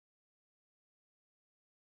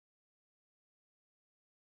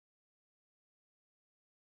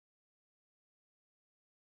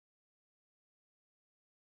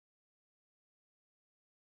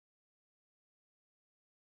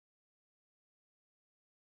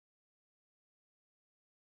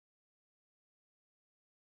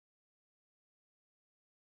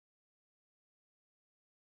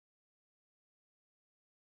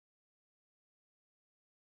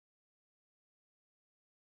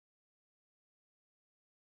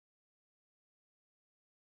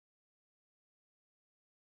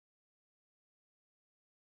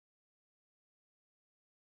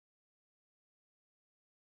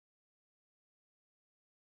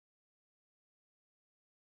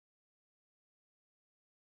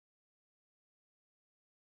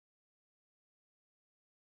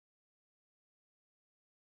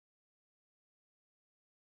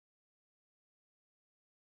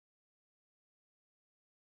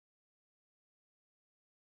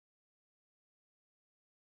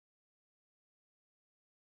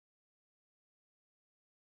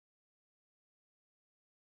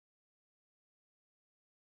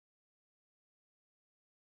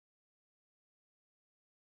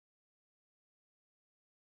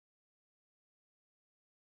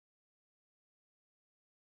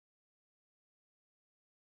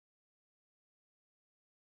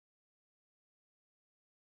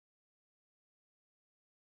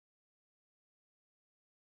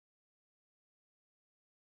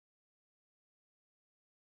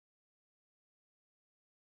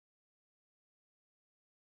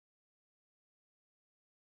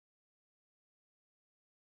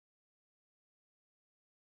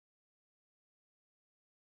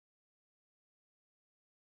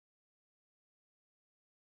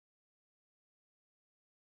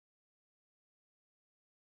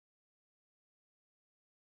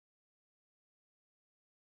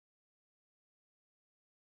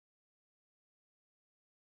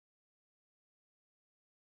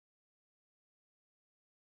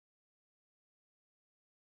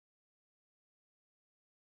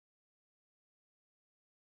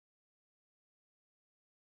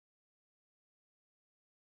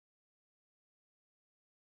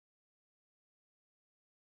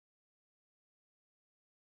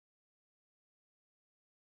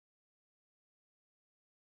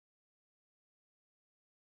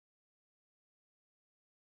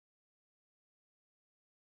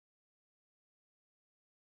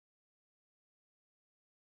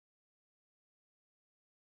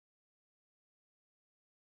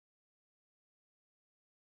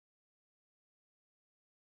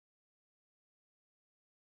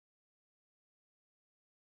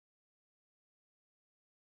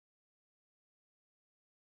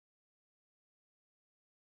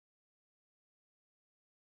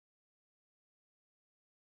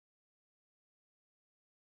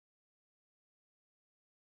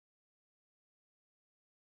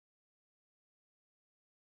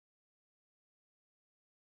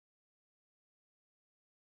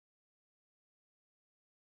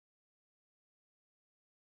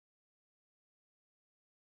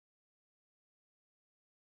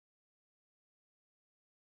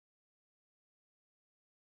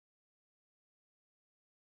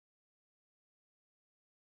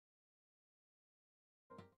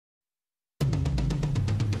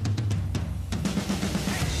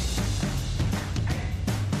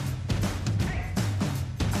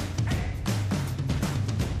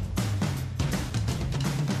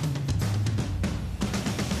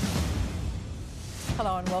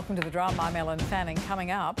Hello and welcome to The Drum. I'm Ellen Fanning. Coming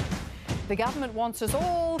up, the government wants us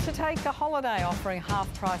all to take a holiday, offering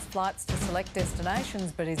half-price flights to select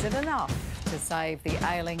destinations, but is it enough to save the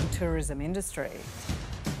ailing tourism industry?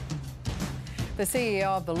 The CEO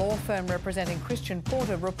of the law firm representing Christian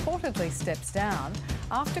Porter reportedly steps down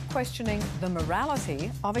after questioning the morality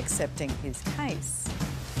of accepting his case.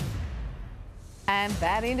 And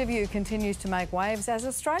that interview continues to make waves as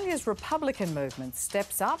Australia's Republican movement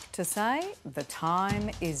steps up to say the time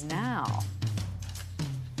is now.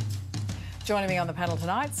 Joining me on the panel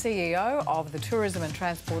tonight, CEO of the Tourism and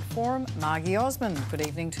Transport Forum, Margie Osmond. Good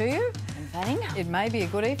evening to you. And Fanning. It may be a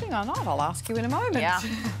good evening or not, I'll ask you in a moment. Yeah.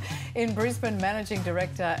 In Brisbane, Managing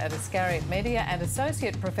Director at Iscariot Media and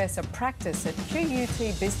Associate Professor Practice at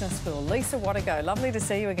QUT Business School, Lisa Watego. Lovely to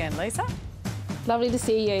see you again, Lisa. Lovely to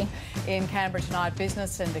see you. In Canberra tonight,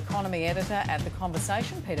 Business and Economy Editor at The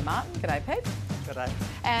Conversation, Peter Martin. G'day, Pete. G'day.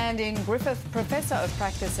 And in Griffith, Professor of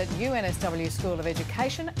Practice at UNSW School of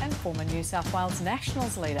Education and former New South Wales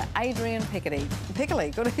Nationals leader, Adrian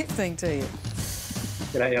Piccoli. Good evening to you.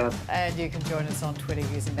 G'day, Ellen. And you can join us on Twitter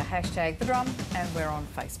using the hashtag The Drum, and we're on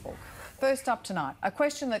Facebook. First up tonight, a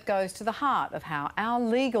question that goes to the heart of how our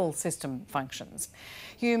legal system functions.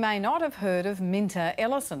 You may not have heard of Minter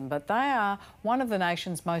Ellison, but they are one of the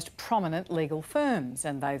nation's most prominent legal firms,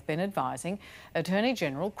 and they've been advising Attorney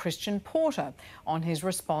General Christian Porter on his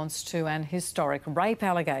response to an historic rape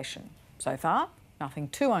allegation. So far, nothing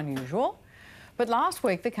too unusual. But last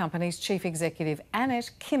week, the company's chief executive,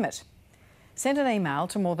 Annette Kimmitt, sent an email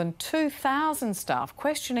to more than 2,000 staff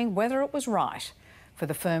questioning whether it was right for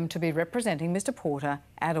the firm to be representing Mr Porter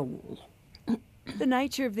at all. The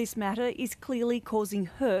nature of this matter is clearly causing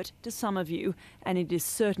hurt to some of you, and it has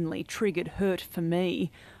certainly triggered hurt for me.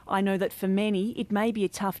 I know that for many it may be a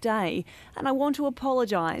tough day, and I want to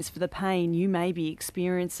apologise for the pain you may be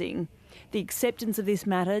experiencing. The acceptance of this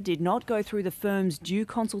matter did not go through the firm's due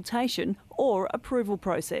consultation or approval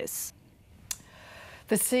process.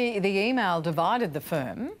 The email divided the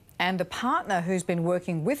firm, and the partner who's been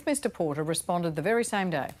working with Mr Porter responded the very same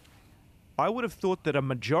day. I would have thought that a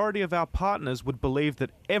majority of our partners would believe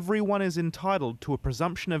that everyone is entitled to a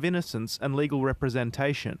presumption of innocence and legal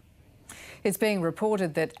representation. It's being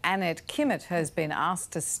reported that Annette Kimmitt has been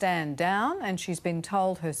asked to stand down, and she's been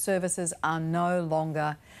told her services are no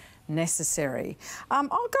longer necessary. I'll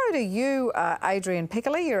go to you, Adrian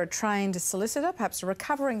Piccoli. You're a trained solicitor, perhaps a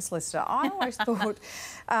recovering solicitor. I always thought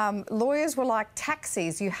lawyers were like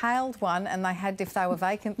taxis. You hailed one and if they were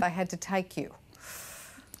vacant, they had to take you.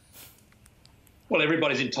 Well,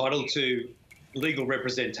 everybody's entitled to legal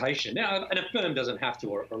representation. Now, and a firm doesn't have to,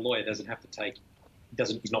 or a lawyer doesn't have to take,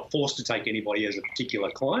 he's not forced to take anybody as a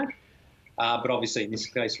particular client. But obviously, in this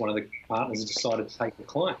case, one of the partners has decided to take the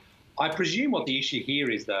client. I presume what the issue here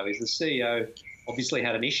is, though, is the CEO obviously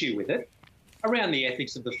had an issue with it around the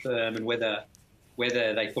ethics of the firm and whether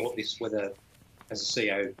they thought whether as a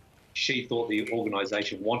CEO, she thought the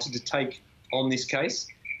organisation wanted to take on this case.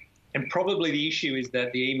 And probably the issue is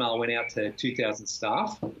that the email went out to 2,000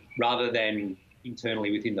 staff rather than internally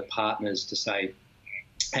within the partners to say,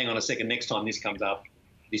 hang on a second, next time this comes up,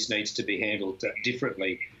 this needs to be handled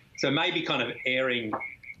differently. So maybe kind of airing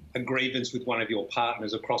a grievance with one of your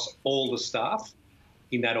partners across all the staff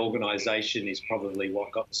in that organisation is probably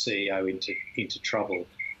what got the CEO into trouble.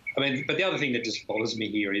 I mean, but the other thing that just bothers me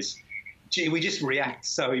here is, gee, we just react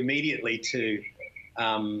so immediately to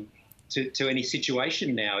any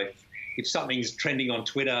situation now. If something's trending on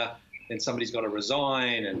Twitter, then somebody's got to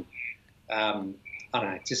resign, and I don't know.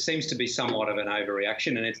 It just seems to be somewhat of an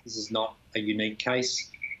overreaction, and this is not a unique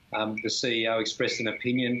case. The CEO expressed an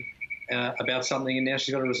opinion about something, and now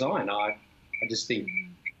she's got to resign. I just think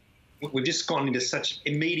we've just gone into such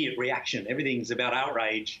immediate reaction. Everything's about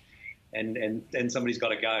outrage, and somebody's got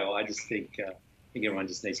to go. I just think everyone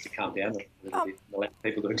just needs to calm down a little bit and allow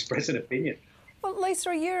people to express an opinion. Well,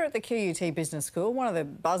 Lisa, you're at the QUT Business School. One of the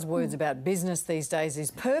buzzwords about business these days is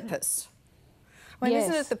purpose. I mean,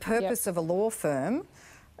 isn't it the purpose of a law firm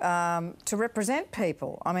to represent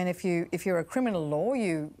people? I mean, if you're a criminal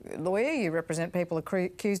lawyer, you represent people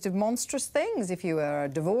accused of monstrous things. If you are a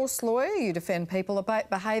divorce lawyer, you defend people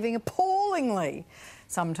behaving appallingly.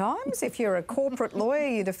 Sometimes, if you're a corporate lawyer,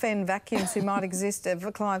 you defend vacuums who might exist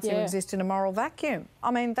for clients who exist in a moral vacuum. I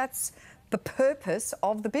mean, that's the purpose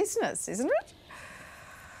of the business, isn't it?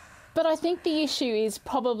 But I think the issue is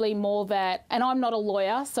probably more that, and I'm not a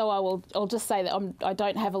lawyer, so I'll just say that I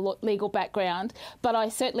don't have a legal background, but I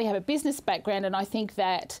certainly have a business background, and I think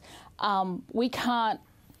that we can't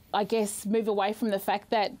I guess, move away from the fact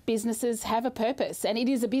that businesses have a purpose, and it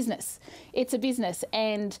is a business. It's a business,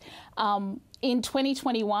 and in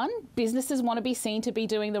 2021, businesses want to be seen to be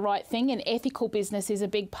doing the right thing, and ethical business is a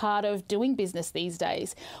big part of doing business these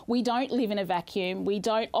days. We don't live in a vacuum. We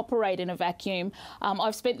don't operate in a vacuum.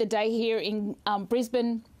 I've spent the day here in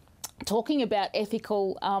Brisbane talking about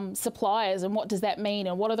ethical suppliers and what does that mean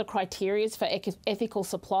and what are the criteria for ethical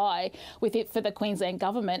supply with it for the Queensland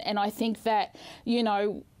government. And I think that, you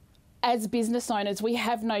know, as business owners, we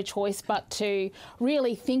have no choice but to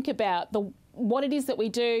really think about what it is that we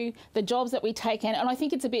do, the jobs that we take in. And I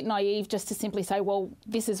think it's a bit naive just to simply say, well,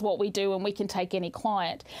 this is what we do and we can take any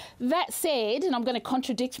client. That said, and I'm going to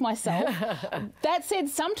contradict myself, that said,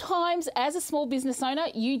 sometimes as a small business owner,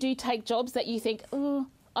 you do take jobs that you think, oh,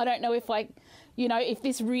 I don't know if if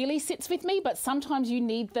this really sits with me, but sometimes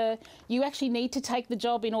you actually need to take the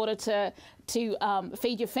job in order to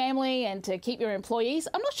feed your family and to keep your employees.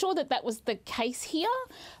 I'm not sure that was the case here,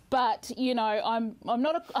 but, you know, I'm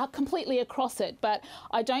not completely across it, but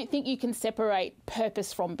I don't think you can separate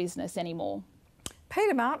purpose from business anymore.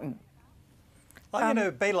 Peter Martin. I'm going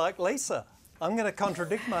to be like Lisa. I'm going to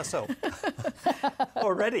contradict myself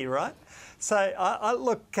already, right? So I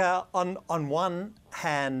look, on one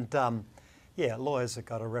hand, lawyers have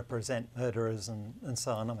got to represent murderers and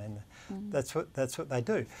so on. I mean, that's what they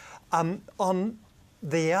do. On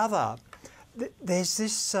the other, there's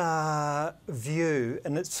this view,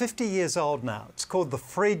 and it's 50 years old now. It's called the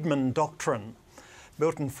Friedman Doctrine.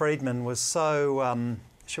 Milton Friedman was so,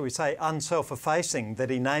 shall we say, unself-effacing that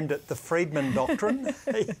he named it the Friedman Doctrine.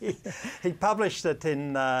 he published it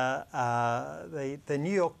in the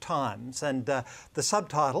New York Times, and the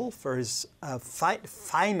subtitle for his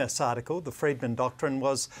famous article, The Friedman Doctrine,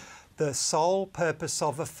 was "The sole purpose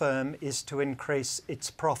of a firm is to increase its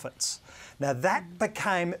profits." Now that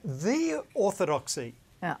became the orthodoxy.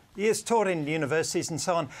 Yeah. Yes, taught in universities and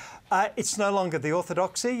so on. It's no longer the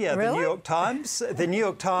orthodoxy. Really? The New York Times,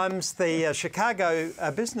 the Chicago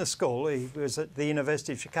Business School, he was at the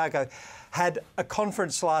University of Chicago, had a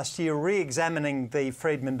conference last year re-examining the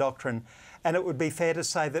Friedman Doctrine, and it would be fair to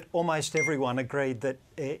say that almost everyone agreed that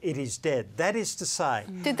it is dead. That is to say,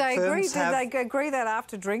 did they agree? Did they agree that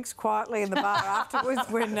after drinks quietly in the bar afterwards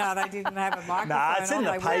when they didn't have a microphone? No, it's in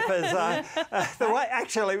the papers.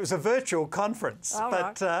 Actually, it was a virtual conference,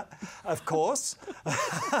 of course.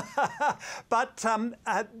 But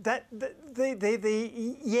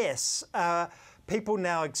yes. People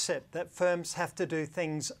now accept that firms have to do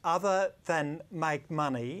things other than make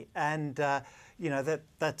money, and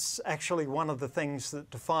that's actually one of the things that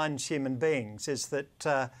defines human beings, is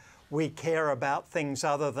that we care about things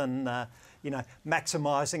other than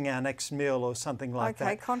maximising our next meal or something like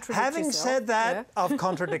that. Having said that, I've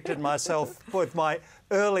contradicted myself with my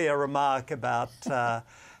earlier remark about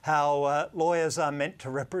how lawyers are meant to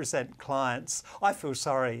represent clients. I feel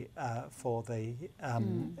sorry for the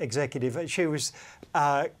executive. She was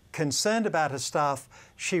concerned about her staff.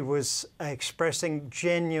 She was expressing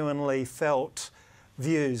genuinely felt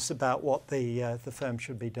views about what the firm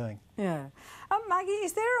should be doing. Yeah. Maggie,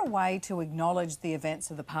 is there a way to acknowledge the events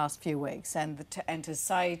of the past few weeks and to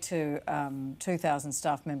say to 2,000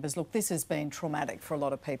 staff members, look, this has been traumatic for a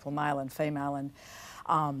lot of people, male and female, and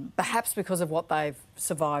perhaps because of what they've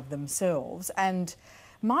survived themselves, and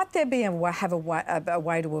might there be a way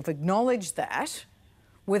to have acknowledged that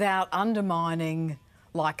without undermining,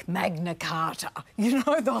 like, Magna Carta,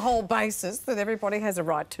 the whole basis that everybody has a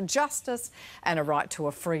right to justice and a right to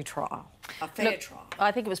a free trial, a fair trial?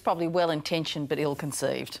 I think it was probably well-intentioned but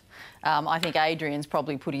ill-conceived. I think Adrian's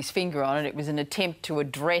probably put his finger on it. It was an attempt to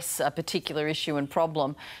address a particular issue and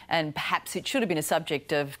problem, and perhaps it should have been a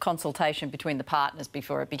subject of consultation between the partners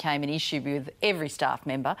before it became an issue with every staff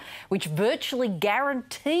member, which virtually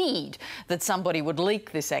guaranteed that somebody would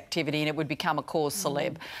leak this activity and it would become a cause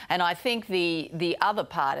celeb. And I think the other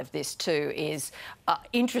part of this too is,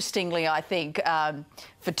 interestingly, I think,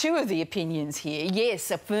 for two of the opinions here, yes,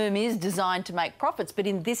 a firm is designed to make profits, but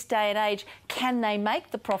in this day and age, can they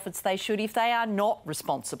make the profits they should if they are not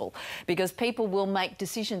responsible? Because people will make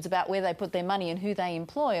decisions about where they put their money and who they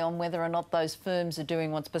employ on whether or not those firms are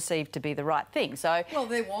doing what's perceived to be the right thing. So, well,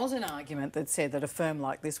 there was an argument that said that a firm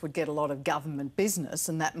like this would get a lot of government business,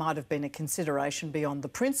 and that might have been a consideration beyond the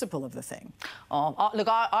principle of the thing. Look,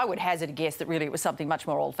 I would hazard a guess that really it was something much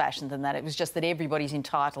more old-fashioned than that. It was just that everybody's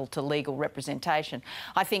entitled to legal representation.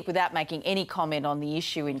 I think, without making any comment on the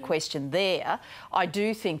issue in question, question there. I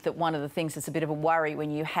do think that one of the things that's a bit of a worry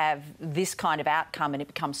when you have this kind of outcome and it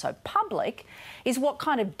becomes so public is what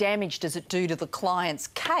kind of damage does it do to the client's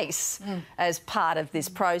case as part of this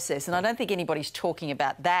process? And I don't think anybody's talking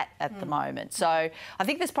about that at the moment. So I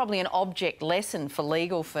think there's probably an object lesson for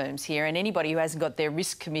legal firms here, and anybody who hasn't got their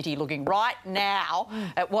risk committee looking right now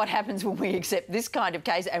at what happens when we accept this kind of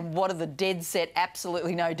case and what are the dead set,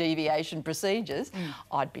 absolutely no deviation procedures,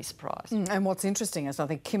 I'd be surprised. And what's interesting is I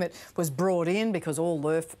think Kimmitt was brought in because all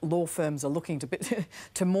law firms are looking to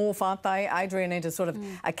morph, aren't they, Adrian, into sort of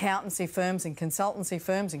accountancy firms and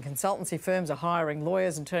consultancy firms are hiring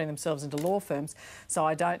lawyers and turning themselves into law firms. So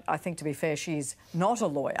I think, to be fair, she's not a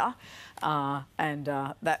lawyer, and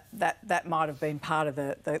that might have been part of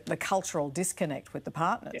the cultural disconnect with the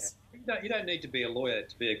partners. Yeah. You don't need to be a lawyer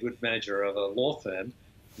to be a good manager of a law firm.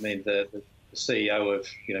 I mean, the CEO of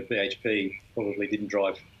BHP probably didn't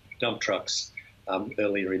drive dump trucks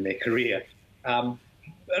earlier in their career. But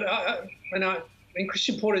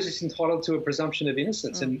Christian Porter is entitled to a presumption of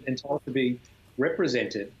innocence and entitled to be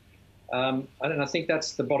represented. And I think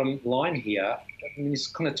that's the bottom line here. I mean, he's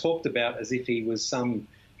kind of talked about as if he was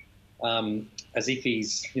as if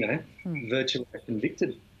he's, virtually a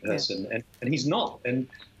convicted person, and he's not. And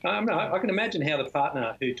I can imagine how the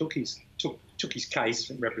partner who took his case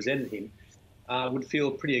and represented him would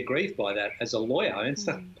feel pretty aggrieved by that as a lawyer. And it's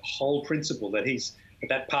the whole principle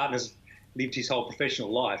that partner's lived his whole professional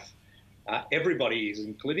life. Everybody is,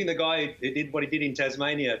 including the guy who did what he did in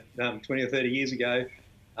Tasmania 20 or 30 years ago,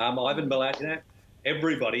 Ivan Milat.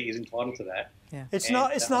 Everybody is entitled to that. Yeah. It's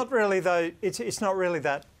not really though. It's not really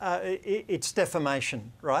that. It's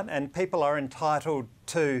defamation, right? And people are entitled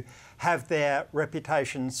to have their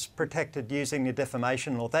reputations protected using the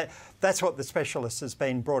defamation law. That's what the specialist has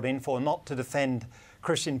been brought in for, not to defend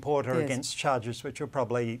Christian Porter against charges which will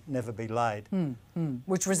probably never be laid.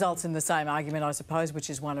 Which results in the same argument, I suppose, which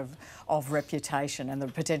is one of reputation and the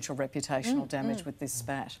potential reputational damage with this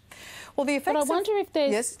spat. Well, the effects. But I wonder if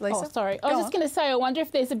there's. Yes, Lisa. Oh, sorry. I was just going to say, I wonder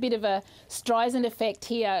if there's a bit of a Streisand effect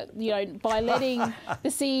here. By letting the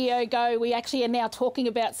CEO go, we actually are now talking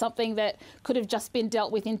about something that could have just been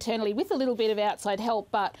dealt with internally with a little bit of outside help,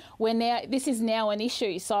 but this is now an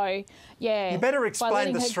issue. So, yeah. You better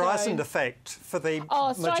explain the Streisand effect for the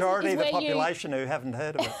majority of the population who haven't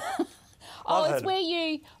heard of it. It's where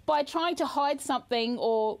you, by trying to hide something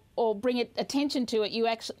or bring attention to it, you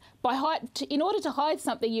actually, in order to hide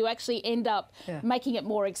something, you actually end up making it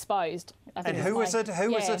more exposed. And who was it?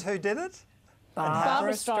 Who was it who did it?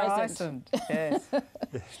 Barbara Streisand. Yes.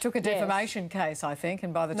 She took a defamation case, I think,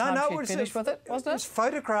 and by the time she'd finished with it, wasn't it? It was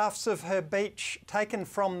photographs of her beach taken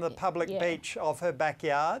from the public beach of her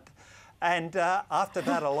backyard. And after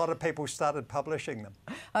that, a lot of people started publishing them.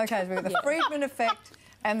 Okay, so we've got the Friedman effect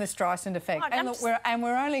and the Streisand effect. And look, we're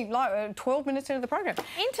only like 12 minutes into the program.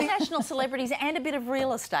 International celebrities and a bit of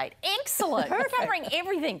real estate. Excellent. We're covering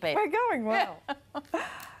everything, Peter. We're going well.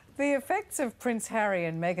 The effects of Prince Harry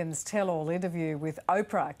and Meghan's tell-all interview with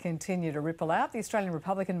Oprah continue to ripple out. The Australian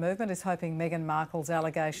Republican movement is hoping Meghan Markle's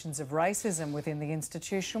allegations of racism within the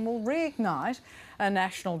institution will reignite a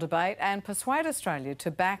national debate and persuade Australia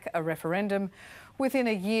to back a referendum within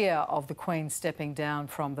a year of the Queen stepping down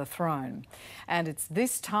from the throne. And it's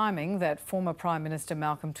this timing that former Prime Minister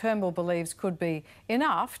Malcolm Turnbull believes could be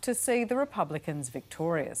enough to see the Republicans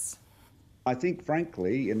victorious. I think,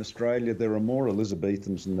 frankly, in Australia there are more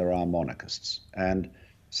Elizabethans than there are monarchists. And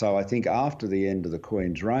so I think after the end of the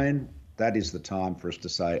Queen's reign, that is the time for us to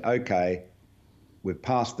say, OK, we've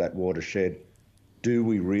passed that watershed. Do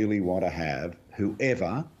we really want to have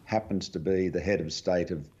whoever happens to be the head of state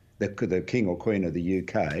of the King or Queen of the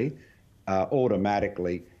UK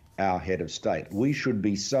automatically our head of state? We should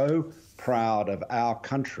be so proud of our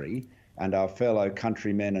country and our fellow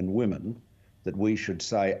countrymen and women that we should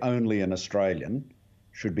say only an Australian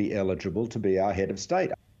should be eligible to be our head of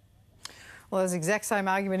state. Well, that's the exact same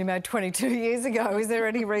argument he made 22 years ago. Is there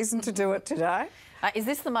any reason to do it today? Is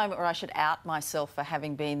this the moment where I should out myself for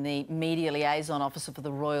having been the media liaison officer for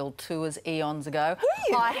the Royal Tours eons ago?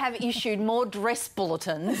 I have issued more dress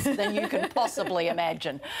bulletins than you can possibly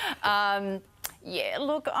imagine. Yeah,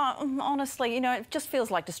 look, honestly, it just feels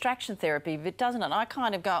like distraction therapy, doesn't it? I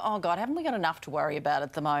kind of go, oh, God, haven't we got enough to worry about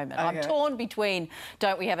at the moment? Okay. I'm torn between,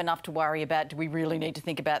 don't we have enough to worry about? Do we really need to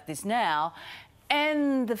think about this now?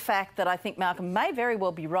 And the fact that I think Malcolm may very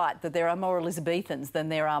well be right, that there are more Elizabethans than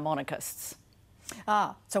there are monarchists.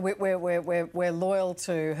 So we're loyal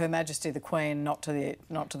to Her Majesty the Queen, not to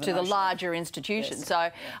the larger institution. Yes. So,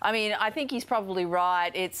 I mean, I think he's probably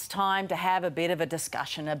right. It's time to have a bit of a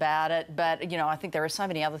discussion about it. But, you know, I think there are so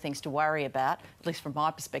many other things to worry about, at least from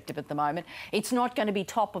my perspective at the moment. It's not going to be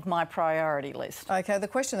top of my priority list. OK, the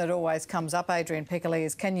question that always comes up, Adrian Piccoli,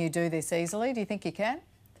 is can you do this easily? Do you think you can?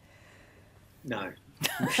 No.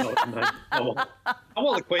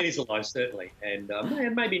 Well, the Queen is alive, certainly, and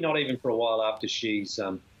maybe not even for a while after she's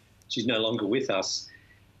no longer with us.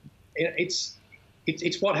 It's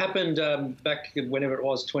what happened back whenever it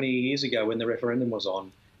was 20 years ago when the referendum was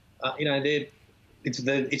on. You know,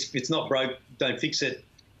 it's not broke, don't fix it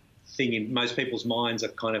thing in most people's minds are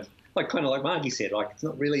kind of like Margie said, like it's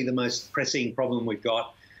not really the most pressing problem we've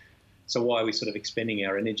got. So why are we sort of expending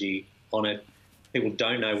our energy on it? People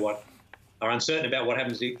don't know are uncertain about what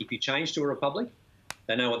happens if you change to a republic.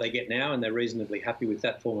 They know what they get now and they're reasonably happy with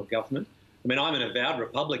that form of government. I mean, I'm an avowed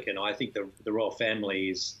Republican. I think the royal family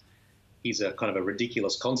is a kind of a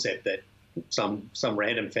ridiculous concept that some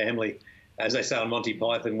random family, as they say on Monty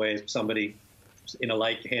Python, where somebody in a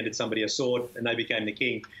lake handed somebody a sword and they became the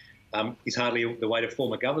king, is hardly the way to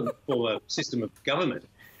form a system of government.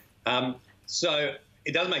 So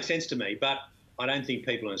it does make sense to me, but I don't think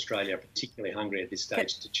people in Australia are particularly hungry at this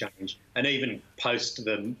stage to change. And even post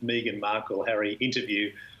the Meghan Markle-Harry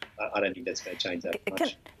interview, I don't think that's going to change that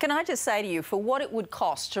much. Can I just say to you, for what it would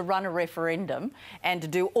cost to run a referendum and to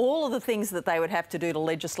do all of the things that they would have to do to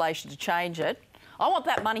legislation to change it, I want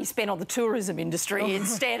that money spent on the tourism industry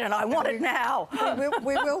instead, and I want it now.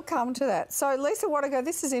 We will come to that. So, Lisa Watego,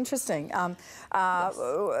 this is interesting.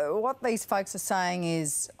 What these folks are saying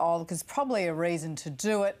is, there's probably a reason to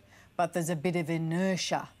do it, but there's a bit of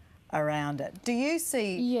inertia around it. Do you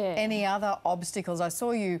see any other obstacles? I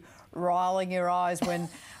saw you riling your eyes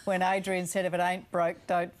when Adrian said, if it ain't broke,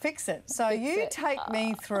 don't fix it. So you take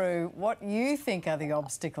me through what you think are the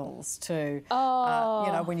obstacles to, you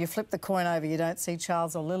know, when you flip the coin over, you don't see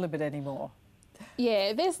Charles or Lilibet anymore.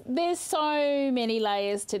 Yeah, there's so many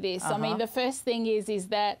layers to this. I mean, the first thing is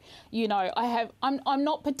that, you know,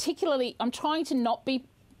 I'm trying to not be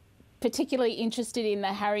particularly interested in the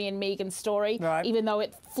Harry and Meghan story, even though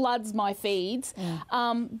it floods my feeds.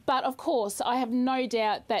 But of course, I have no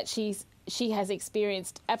doubt that she has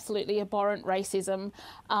experienced absolutely abhorrent racism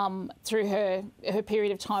through her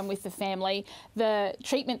period of time with the family. The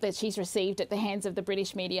treatment that she's received at the hands of the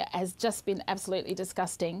British media has just been absolutely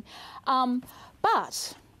disgusting.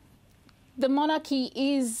 But the monarchy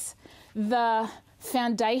is the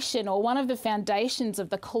foundation, or one of the foundations,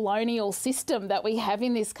 of the colonial system that we have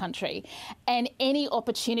in this country, and any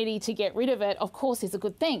opportunity to get rid of it, of course, is a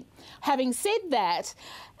good thing. Having said that,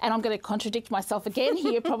 and I'm going to contradict myself again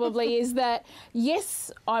here probably, is that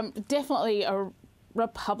yes, I'm definitely a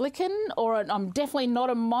Republican, or I'm definitely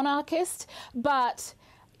not a monarchist, but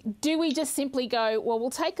do we just simply go, well,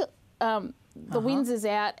 we'll take the Windsors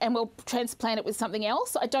out and we'll transplant it with something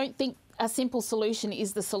else? I don't think a simple solution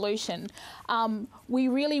is the solution. We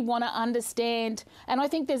really want to understand, and I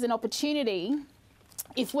think there's an opportunity,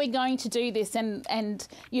 if we're going to do this and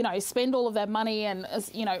you know, spend all of that money and,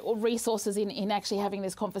 you know, resources in actually having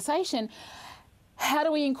this conversation, how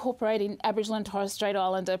do we incorporate in Aboriginal and Torres Strait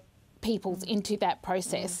Islander peoples into that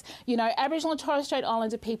process? You know, Aboriginal and Torres Strait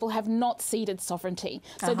Islander people have not ceded sovereignty.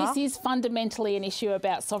 So this is fundamentally an issue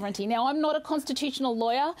about sovereignty. Now, I'm not a constitutional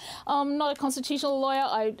lawyer. I'm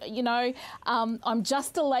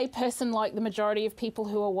just a lay person like the majority of people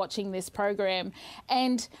who are watching this program.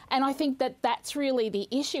 And I think that that's really the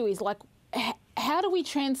issue, is like, how do we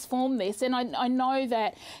transform this? And I know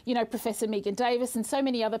that, you know, Professor Megan Davis and so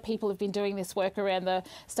many other people have been doing this work around the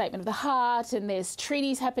Statement of the Heart, and there's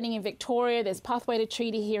treaties happening in Victoria, there's Pathway to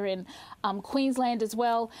Treaty here in Queensland as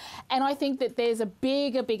well. And I think that there's a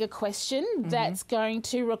bigger question that's going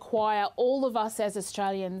to require all of us as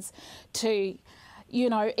Australians to, you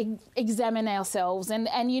know, examine ourselves.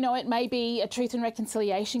 And you know, it may be a Truth and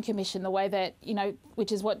Reconciliation Commission, the way that, you know,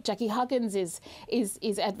 which is what Jackie Huggins has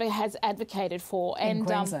advocated for. In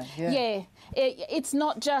Queensland,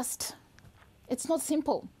 it's not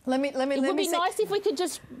simple. It would be nice if we could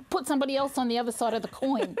just put somebody else on the other side of the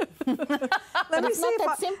coin. It's not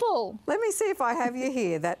that simple. Let me see if I have you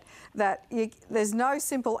here, there's no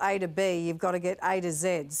simple A to B, you've got to get A to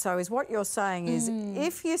Z. So is what you're saying is,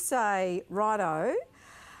 if you say, righto,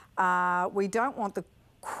 we don't want the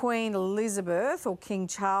Queen Elizabeth or King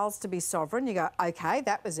Charles to be sovereign, you go, OK,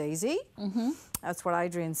 that was easy. That's what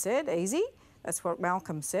Adrian said, easy. That's what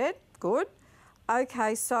Malcolm said, good.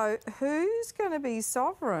 Okay, so who's going to be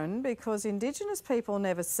sovereign? Because Indigenous people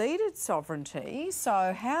never ceded sovereignty.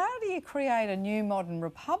 So how do you create a new modern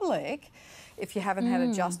republic if you haven't had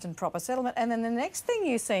a just and proper settlement? And then the next thing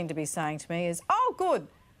you seem to be saying to me is, oh, good,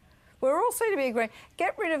 we're all seem to be agreeing,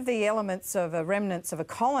 get rid of the elements of remnants of a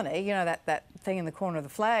colony, you know, that thing in the corner of the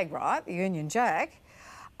flag, right, the Union Jack.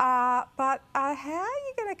 But how are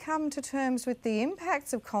you going to come to terms with the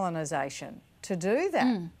impacts of colonisation to do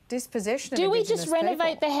that? Dispossession of Do we Indigenous just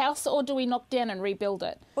renovate people. the house, or do we knock down and rebuild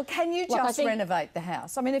it? Well, can you Like, I just think- renovate the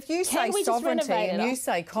house? I mean, if you say we just sovereignty renovate and it? you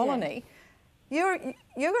say colony, you're going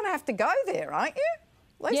to have to go there, aren't you?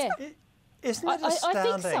 Lisa? Yeah. Isn't it I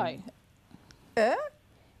astounding, think so. Yeah?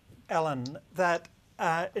 Ellen, that,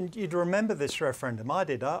 and you'd remember this referendum, I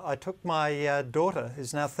did. I took my daughter,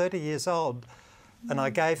 who's now 30 years old, and I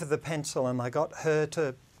gave her the pencil and I got her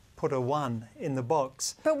to put a 1 in the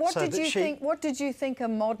box. But what so did that you she- think? What did you think a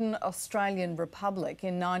modern Australian republic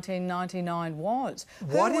in 1999 was?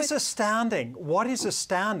 What is astounding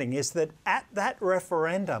is that at that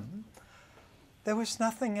referendum, there was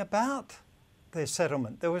nothing about their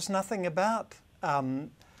settlement. There was nothing about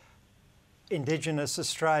Indigenous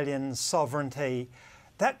Australian sovereignty.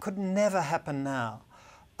 That could never happen now.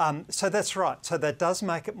 So that's right. So that does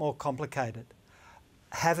make it more complicated.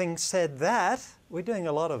 Having said that, we're doing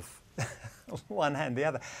a lot of one hand the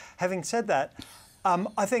other. Having said that,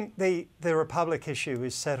 I think the Republic issue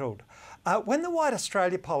is settled. When the White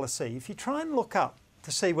Australia policy, if you try and look up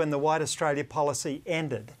to see when the White Australia policy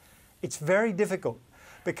ended, it's very difficult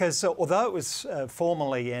because although it was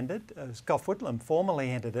formally ended, Gough Whitlam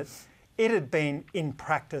formally ended it, it had been in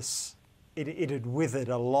practice, it had withered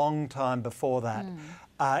a long time before that.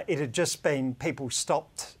 It had just been, people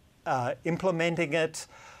stopped implementing it,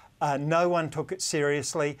 no one took it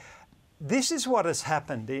seriously. This is what has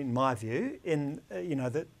happened, in my view, in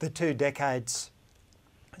the 2 decades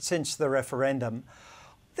since the referendum.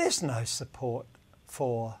 There's no support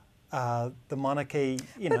for the monarchy.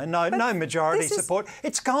 No majority support.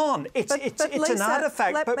 It's gone. It's Lisa, an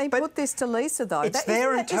artefact. Let me put this to Lisa though. It's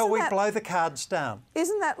there until we blow the cards down.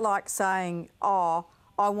 Isn't that like saying, "Oh,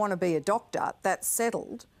 I want to be a doctor"? That's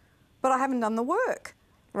settled, but I haven't done the work,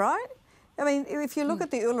 right? I mean, if you look at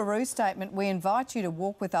the Uluru Statement, we invite you to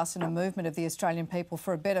walk with us in a movement of the Australian people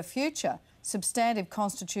for a better future, substantive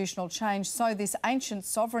constitutional change so this ancient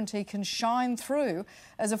sovereignty can shine through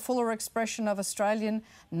as a fuller expression of Australian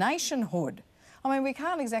nationhood. I mean, we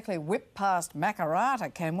can't exactly whip past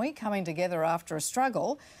Makarrata, can we, coming together after a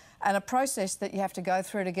struggle and a process that you have to go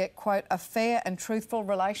through to get, quote, a fair and truthful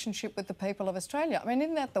relationship with the people of Australia. I mean,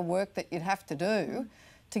 isn't that the work that you'd have to do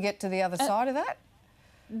to get to the other side of that?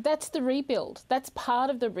 That's the rebuild. That's part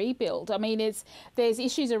of the rebuild. I mean, there's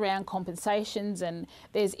issues around compensations and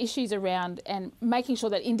there's issues around and making sure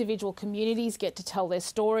that individual communities get to tell their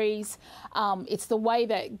stories. It's the way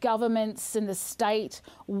that governments and the state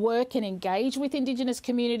work and engage with Indigenous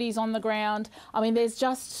communities on the ground. I mean, there's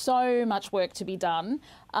just so much work to be done.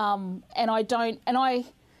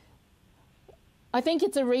 I think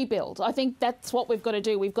it's a rebuild. I think that's what we've got to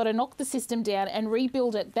do. We've got to knock the system down and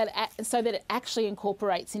rebuild it so that it actually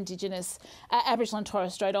incorporates Indigenous, Aboriginal and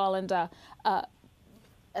Torres Strait Islander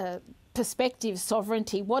perspective,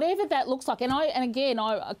 sovereignty, whatever that looks like. And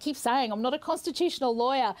I keep saying I'm not a constitutional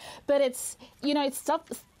lawyer, but it's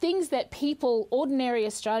things that people, ordinary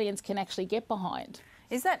Australians, can actually get behind.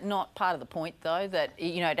 Is that not part of the point, though, that,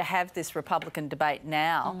 to have this Republican debate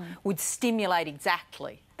now would stimulate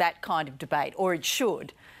exactly that kind of debate, or it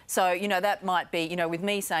should? So, that might be, with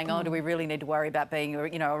me saying, oh, do we really need to worry about being,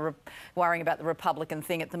 worrying about the Republican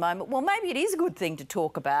thing at the moment? Well, maybe it is a good thing to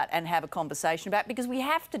talk about and have a conversation about, because we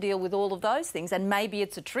have to deal with all of those things, and maybe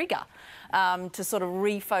it's a trigger to sort of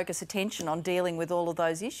refocus attention on dealing with all of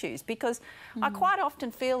those issues, because I quite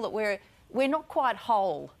often feel that we're not quite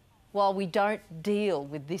whole while we don't deal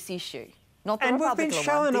with this issue. Not the and we've been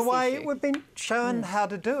shown one, a way. issue. We've been shown how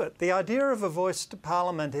to do it. The idea of a voice to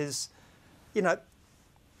Parliament is,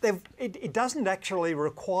 it doesn't actually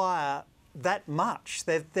require that much.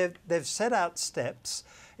 They've set out steps.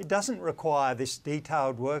 It doesn't require this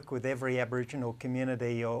detailed work with every Aboriginal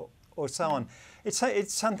community or so on.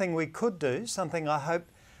 It's something we could do. Something I hope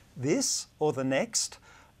this or the next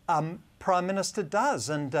Prime Minister does,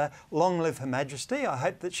 and long live Her Majesty. I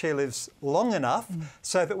hope that she lives long enough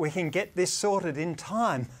so that we can get this sorted in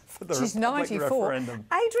time for the She's Republic 94. referendum.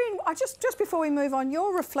 Adrian, just before we move on,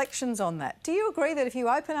 your reflections on that. Do you agree that if you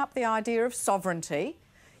open up the idea of sovereignty,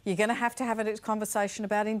 you're going to have a conversation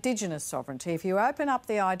about Indigenous sovereignty? If you open up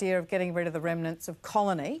the idea of getting rid of the remnants of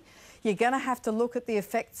colony, you're going to have to look at the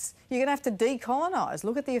effects. You're going to have to decolonise,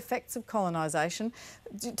 look at the effects of colonisation.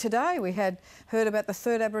 Today we heard about the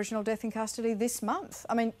third Aboriginal death in custody this month.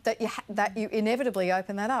 I mean, that you inevitably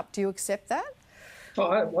open that up. Do you accept that?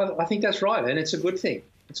 Well, I think that's right, and it's a good thing.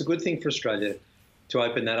 It's a good thing for Australia to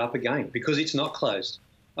open that up again, because it's not closed.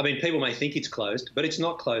 I mean, people may think it's closed, but it's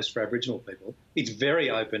not closed for Aboriginal people. It's very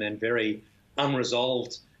open and very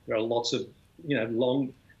unresolved. There are lots of, there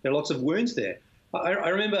are lots of wounds there. I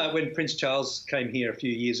remember when Prince Charles came here a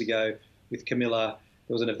few years ago with Camilla.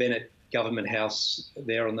 There was an event at Government House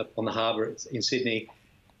there on the harbour in Sydney,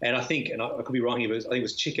 and I think, and I could be wrong here, but I think it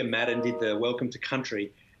was Chicka Madden did the Welcome to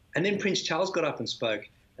Country, and then Prince Charles got up and spoke.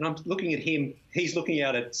 And I'm looking at him. He's looking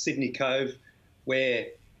out at Sydney Cove, where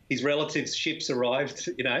his relatives' ships arrived,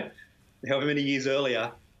 however many years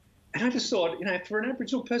earlier. And I just thought, for an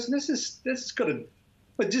Aboriginal person, this has got to,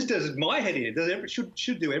 it just does my head in. It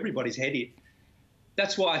should do everybody's head in.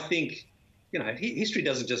 That's why I think, history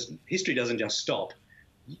doesn't just stop.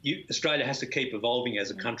 Australia has to keep evolving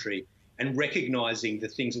as a country and recognising the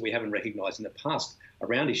things that we haven't recognised in the past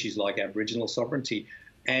around issues like Aboriginal sovereignty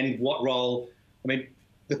and what role. I mean,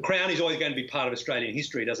 the Crown is always going to be part of Australian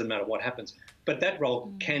history. It doesn't matter what happens. But that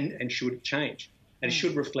role can and should change, and it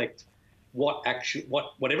should reflect what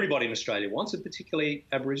everybody in Australia wants, and particularly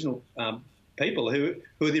Aboriginal people who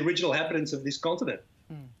are the original inhabitants of this continent.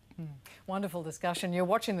 Wonderful discussion. You're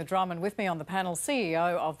watching The Drum, and with me on the panel,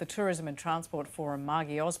 CEO of the Tourism and Transport Forum,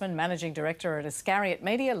 Margie Osmond, Managing Director at Iscariot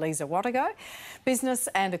Media, Lisa Watego, Business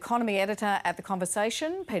and Economy Editor at The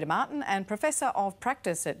Conversation, Peter Martin, and Professor of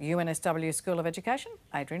Practice at UNSW School of Education,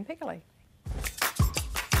 Adrian Piccoli.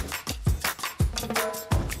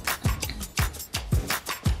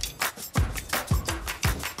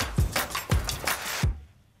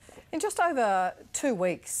 In just over 2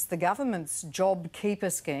 weeks, the government's JobKeeper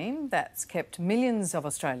scheme that's kept millions of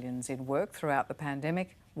Australians in work throughout the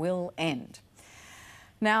pandemic will end.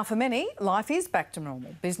 Now, for many, life is back to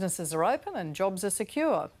normal. Businesses are open and jobs are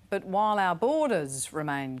secure. But while our borders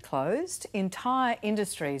remain closed, entire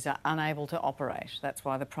industries are unable to operate. That's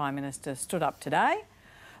why the Prime Minister stood up today,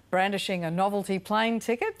 brandishing a novelty plane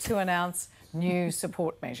ticket to announce new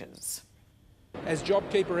support measures. As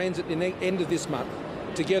JobKeeper ends at the end of this month,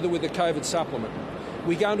 together with the COVID supplement,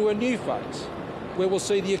 we go into a new phase where we'll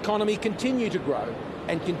see the economy continue to grow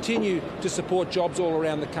and continue to support jobs all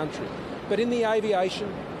around the country. But in the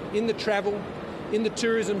aviation, in the travel, in the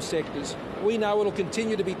tourism sectors, we know it'll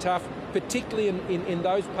continue to be tough, particularly in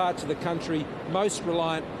those parts of the country most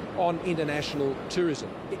reliant on international tourism.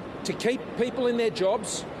 To keep people in their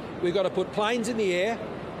jobs, we've got to put planes in the air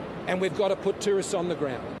and we've got to put tourists on the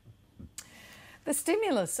ground. The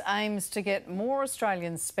stimulus aims to get more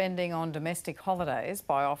Australians spending on domestic holidays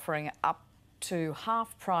by offering up to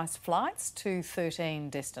half-price flights to 13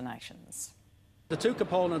 destinations. The two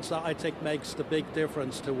components that I think makes the big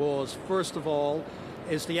difference to us, first of all,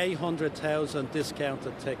 is the 800,000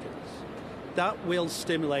 discounted tickets. That will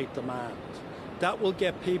stimulate demand. That will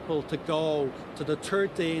get people to go to the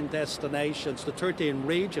 13 destinations, the 13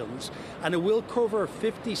 regions, and it will cover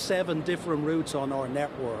 57 different routes on our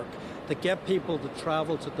network to get people to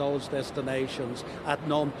travel to those destinations at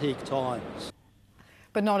non-peak times.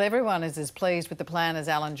 But not everyone is as pleased with the plan as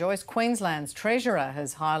Alan Joyce. Queensland's Treasurer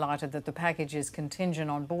has highlighted that the package is contingent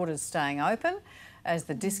on borders staying open, as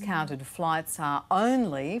the discounted flights are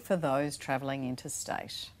only for those travelling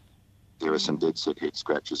interstate. There are some dead set head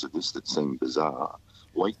scratches of this that seem bizarre.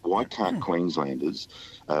 Why can't Queenslanders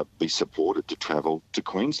be supported to travel to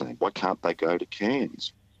Queensland? Why can't they go to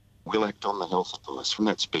Cairns? We'll act on the health advice. From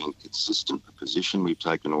that's been consistent a position we've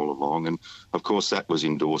taken all along, and of course that was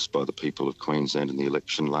endorsed by the people of Queensland in the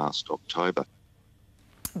election last October.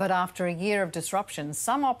 But after a year of disruption,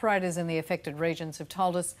 some operators in the affected regions have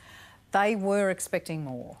told us they were expecting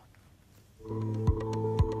more.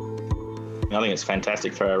 I think it's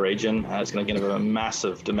fantastic for our region. It's going to give a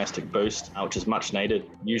massive domestic boost, which is much needed.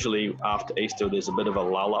 Usually after Easter, there's a bit of a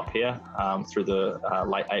lull up here through the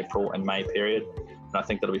late April and May period. And I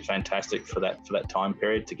think that'll be fantastic for that time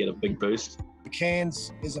period to get a big boost.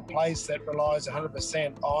 Cairns is a place that relies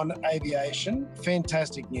 100% on aviation.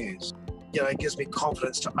 Fantastic news. It gives me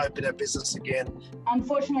confidence to open our business again.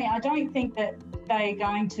 Unfortunately, I don't think that they're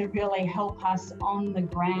going to really help us on the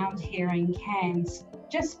ground here in Cairns,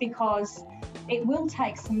 just because it will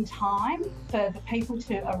take some time for the people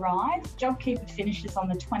to arrive. JobKeeper finishes on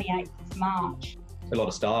the 28th of March. A lot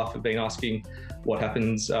of staff have been asking what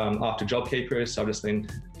happens after JobKeeper, so I've just been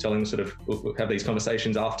telling them we'll have these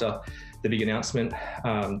conversations after the big announcement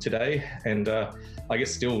today, and I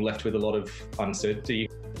guess still left with a lot of uncertainty.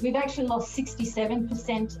 We've actually lost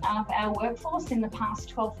 67% of our workforce in the past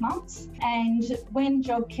 12 months. And when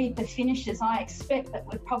JobKeeper finishes, I expect that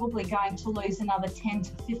we're probably going to lose another 10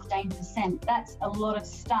 to 15%. That's a lot of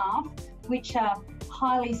staff, which are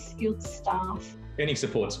highly skilled staff. Any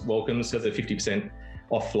support's welcome, so the 50%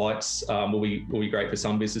 off flights will be great for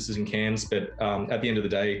some businesses in Cairns, but at the end of the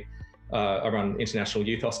day, I run international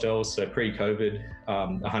youth hostels, so pre-COVID,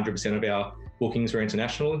 100% of our bookings were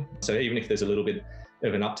international. So even if there's a little bit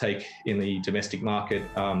of an uptake in the domestic market,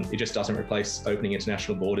 it just doesn't replace opening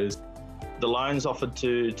international borders. The loans offered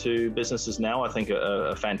to businesses now, I think,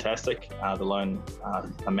 are fantastic. The loan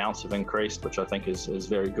amounts have increased, which I think is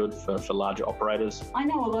very good for larger operators. I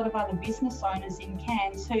know a lot of other business owners in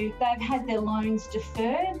Cairns who they've had their loans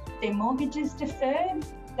deferred, their mortgages deferred.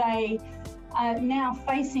 They are now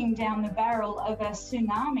facing down the barrel of a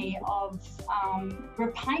tsunami of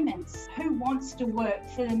repayments. Who wants to work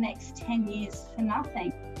for the next 10 years for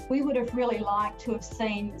nothing? We would have really liked to have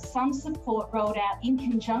seen some support rolled out in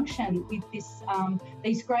conjunction with this,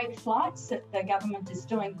 these great flights that the government is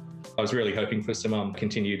doing. I was really hoping for some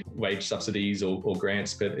continued wage subsidies or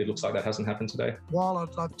grants, but it looks like that hasn't happened today. While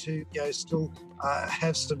I'd love to still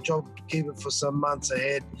have some JobKeeper for some months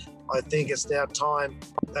ahead, I think it's now time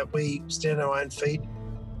that we stand on our own feet.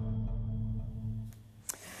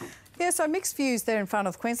 Yeah, so mixed views there in front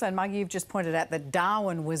of Queensland. Muggy, you've just pointed out that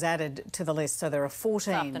Darwin was added to the list, so there are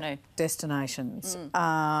 14 destinations.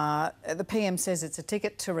 The PM says it's a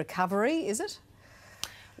ticket to recovery, is it?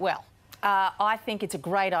 Well, I think it's a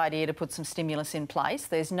great idea to put some stimulus in place.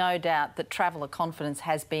 There's no doubt that traveller confidence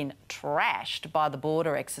has been trashed by the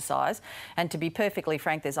border exercise. And to be perfectly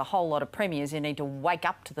frank, there's a whole lot of premiers who need to wake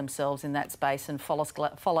up to themselves in that space and follow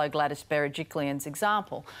Gladys Berejiklian's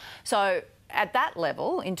example. So at that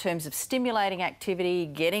level, in terms of stimulating activity,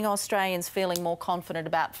 getting Australians feeling more confident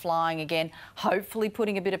about flying again, hopefully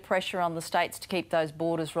putting a bit of pressure on the states to keep those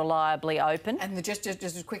borders reliably open. And just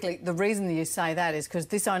quickly, the reason that you say that is because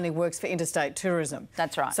this only works for interstate tourism.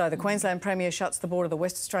 That's right. So the Queensland Premier shuts the border, the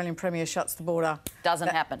West Australian Premier shuts the border. Doesn't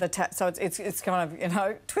happen. So it's kind of, you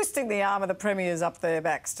know, twisting the arm of the premiers up their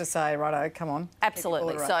backs to say, righto, come on.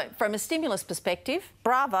 Absolutely. So from a stimulus perspective,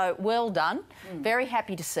 bravo, well done. Very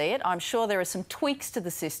happy to see it. I'm sure there are some tweaks to the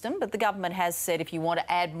system, but the government has said if you want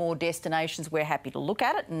to add more destinations, we're happy to look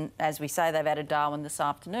at it. And as we say, they've added Darwin this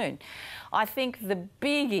afternoon. I think the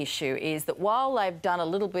big issue is that while they've done a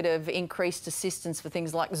little bit of increased assistance for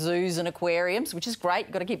things like zoos and aquariums, which is great,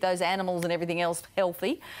 you've got to keep those animals and everything else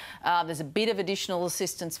healthy. There's a bit of additional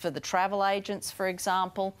assistance for the travel agents, for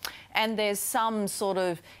example, and there's some sort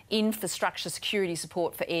of infrastructure security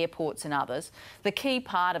support for airports and others. The key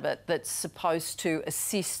part of it that's supposed to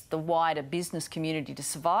assist the wider business community to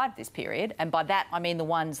survive this period, and by that I mean the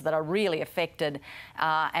ones that are really affected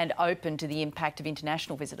and open to the impact of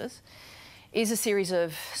international visitors, is a series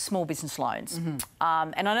of small business loans. And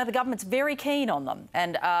I know the government's very keen on them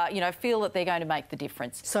and, you know, feel that they're going to make the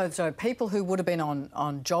difference. So people who would have been on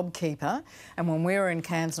JobKeeper, and when we were in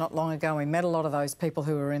Cairns not long ago, we met a lot of those people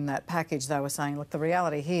who were in that package. They were saying, look, the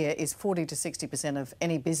reality here is 40 to 60% of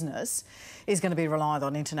any business is going to be reliant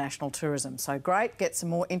on international tourism. So great, get some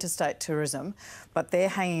more interstate tourism, but they're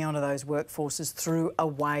hanging on to those workforces through a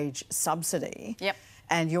wage subsidy. Yep.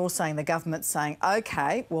 And you're saying the government's saying,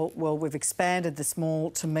 OK, well, we've expanded the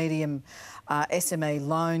small to medium SME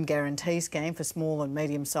loan guarantee scheme for small and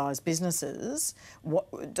medium-sized businesses.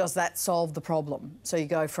 Does that solve the problem? So you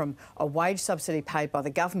go from a wage subsidy paid by the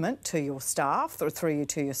government to your staff, or through you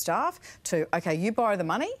to your staff, to, OK, you borrow the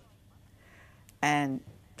money and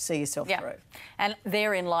see yourself through. And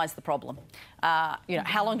therein lies the problem. You know,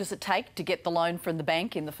 how long does it take to get the loan from the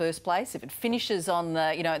bank in the first place? If it finishes on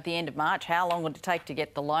the, you know, at the end of March, how long would it take to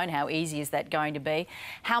get the loan? How easy is that going to be?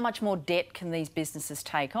 How much more debt can these businesses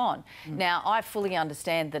take on? Now, I fully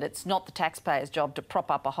understand that it's not the taxpayer's job to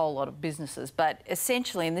prop up a whole lot of businesses, but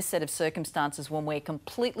essentially in this set of circumstances, when we're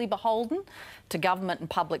completely beholden to government and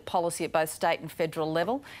public policy at both state and federal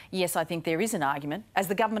level, yes, I think there is an argument, as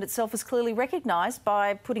the government itself has clearly recognised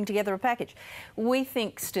by putting together a package. We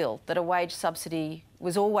think still that a wage subsidy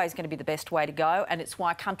was always going to be the best way to go, and it's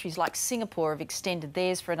why countries like Singapore have extended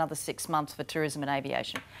theirs for another 6 months for tourism and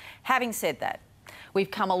aviation. Having said that, we've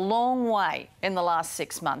come a long way in the last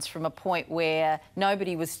 6 months from a point where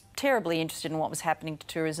nobody was terribly interested in what was happening to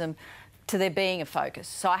tourism to there being a focus.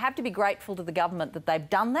 So I have to be grateful to the government that they've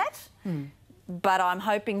done that. But I'm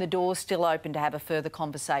hoping the door's still open to have a further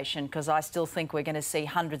conversation, because I still think we're going to see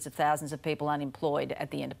hundreds of thousands of people unemployed at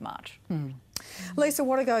the end of March. Lisa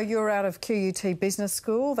Wattego, you're out of QUT Business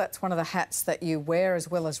School. That's one of the hats that you wear, as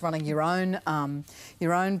well as running your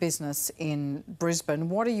own business in Brisbane.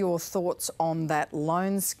 What are your thoughts on that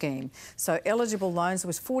loan scheme? So eligible loans, there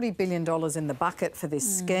was $40 billion in the bucket for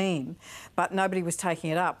this scheme, but nobody was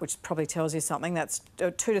taking it up, which probably tells you something. That's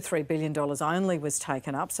 $2 to $3 billion only was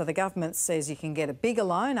taken up. So the government says you can get a bigger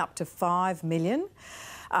loan up to $5 million.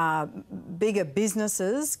 Bigger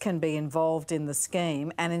businesses can be involved in the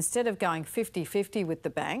scheme, and instead of going 50-50 with the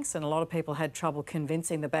banks, and a lot of people had trouble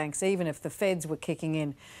convincing the banks, even if the feds were kicking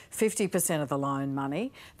in 50% of the loan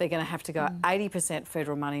money, they're going to have to go 80%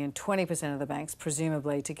 federal money and 20% of the banks,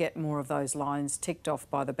 presumably, to get more of those loans ticked off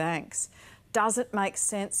by the banks. Does it make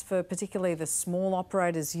sense for particularly the small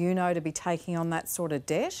operators, to be taking on that sort of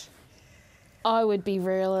debt? I would be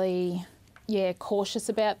really... cautious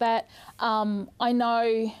about that. I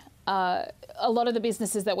know a lot of the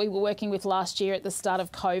businesses that we were working with last year at the start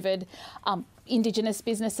of COVID, Indigenous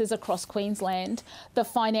businesses across Queensland, the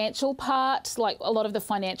financial part, like a lot of the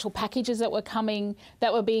financial packages that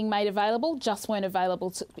were being made available, just weren't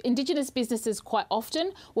available. Indigenous businesses quite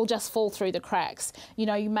often will just fall through the cracks.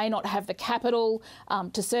 You may not have the capital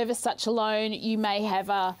to service such a loan. You may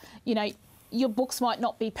have your books might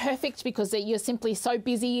not be perfect because you're simply so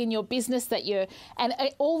busy in your business that and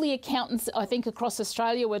all the accountants, I think, across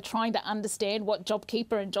Australia were trying to understand what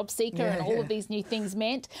JobKeeper and JobSeeker and all of these new things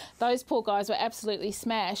meant. Those poor guys were absolutely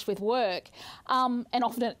smashed with work, and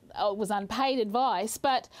often it was unpaid advice.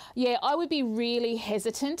 But yeah, I would be really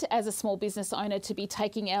hesitant as a small business owner to be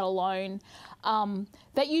taking out a loan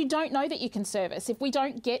that you don't know that you can service. If we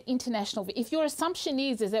don't get if your assumption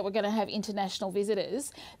is that we're going to have international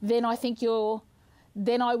visitors, then I think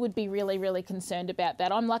then I would be really, really concerned about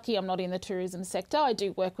that. I'm lucky I'm not in the tourism sector. I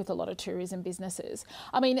do work with a lot of tourism businesses.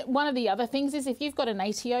 I mean, one of the other things is if you've got an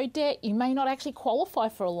ATO debt, you may not actually qualify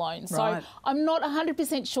for a loan. Right. So I'm not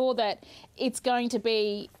 100% sure that it's going to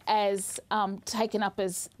be as taken up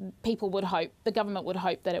as people would hope, the government would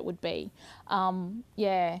hope that it would be. And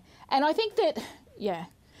I think that,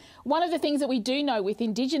 one of the things that we do know with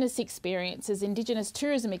Indigenous experiences, Indigenous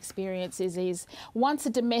tourism experiences, is once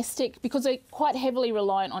a domestic, because they're quite heavily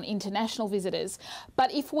reliant on international visitors,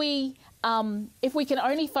 but if we can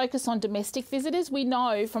only focus on domestic visitors, we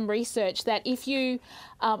know from research that if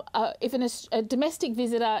a domestic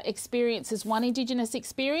visitor experiences one Indigenous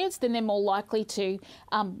experience, then they're more likely to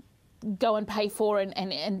go and pay for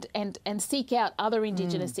and seek out other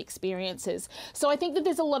Indigenous experiences. So I think that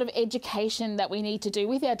there's a lot of education that we need to do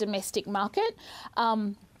with our domestic market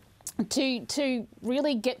to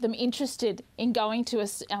really get them interested in going to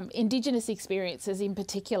Indigenous experiences in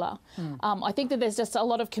particular. I think that there's just a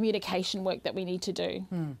lot of communication work that we need to do.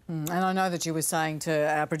 And I know that you were saying to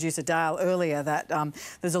our producer Dale earlier that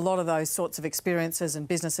there's a lot of those sorts of experiences and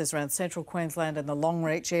businesses around central Queensland and the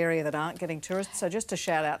Longreach area that aren't getting tourists. So just a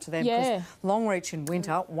shout out to them, because Longreach in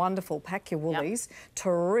winter, wonderful, pack your woolies,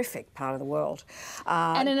 terrific part of the world.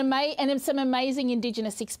 And some amazing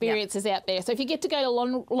Indigenous experiences out there. So if you get to go to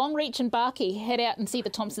Longreach and Barkey, head out and see the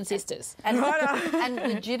Thompson sisters. And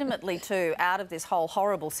legitimately too, out of this whole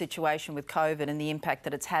horrible situation with COVID and the impact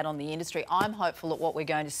that it's had on the industry, I'm hopeful that what we're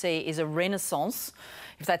going to see is a renaissance,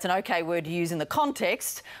 if that's an okay word to use in the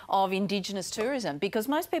context, of Indigenous tourism, because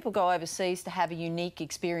most people go overseas to have a unique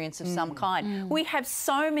experience of some kind. We have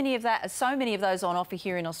so many of those on offer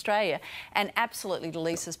here in Australia, and absolutely to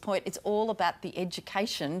Lisa's point, it's all about the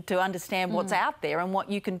education to understand what's out there and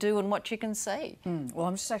what you can do and what you can see. Well,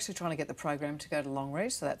 I'm just actually trying to get the program to go to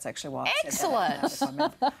Longreach, so that's actually why I said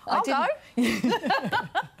Excellent. that. I'll go.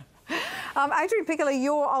 Adrian Piccoli,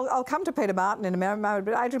 I'll come to Peter Martin in a moment,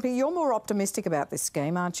 but Adrian, you're more optimistic about this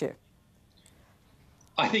scheme, aren't you?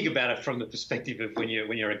 I think about it from the perspective of when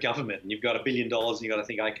you're a government and you've got $1 billion and you've got to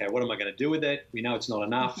think, okay, what am I going to do with it? We know it's not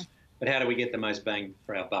enough, but how do we get the most bang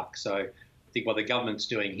for our buck? So I think what the government's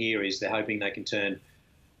doing here is they're hoping they can turn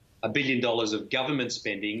 $1 billion of government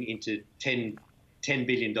spending into $10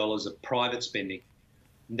 billion of private spending.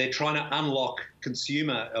 And they're trying to unlock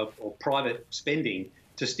consumer or private spending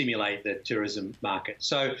to stimulate the tourism market.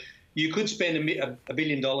 So you could spend $1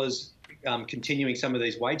 billion continuing some of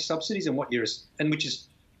these wage subsidies, and which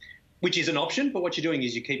is an option. But what you're doing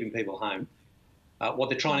is you're keeping people home. What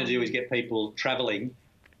they're trying to do is get people travelling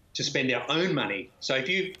to spend their own money. So if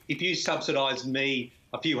you subsidise me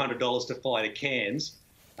a few $100s to fly to Cairns,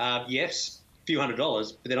 yes, a few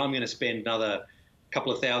 $100s, but then I'm going to spend another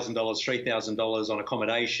couple of $1,000, $3,000 on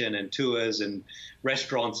accommodation and tours and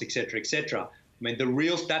restaurants, etc., etc. I mean,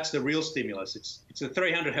 that's the real stimulus. It's the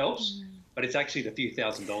 300 helps, but but it's actually the few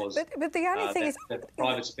 $1,000s. But the only thing is that's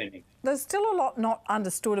private spending. There's still a lot not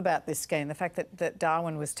understood about this scheme. The fact that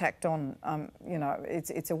Darwin was tacked on, you know,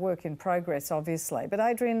 it's a work in progress, obviously. But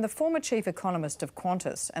Adrian, the former chief economist of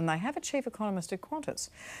Qantas, and they have a chief economist at Qantas,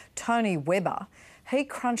 Tony Webber, he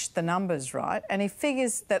crunched the numbers, right? And he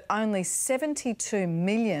figures that only 72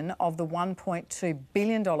 million of the $1.2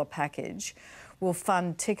 billion package will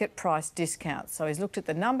fund ticket price discounts. So he's looked at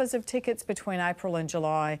the numbers of tickets between April and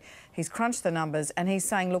July, he's crunched the numbers, and he's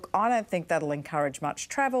saying, look, I don't think that'll encourage much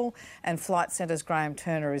travel. And Flight Centre's Graham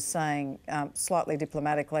Turner is saying, slightly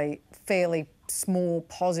diplomatically, fairly small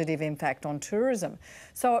positive impact on tourism.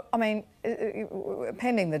 So, I mean,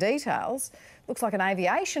 pending the details, looks like an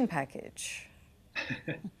aviation package.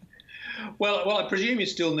 Well, I presume you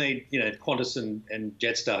still need, you know, Qantas and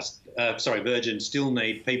Jetstar, Virgin still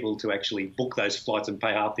need people to actually book those flights and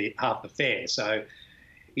pay half the fare. So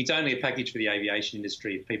it's only a package for the aviation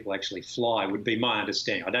industry if people actually fly, would be my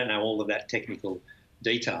understanding. I don't know all of that technical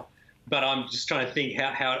detail, but I'm just trying to think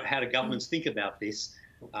how do governments think about this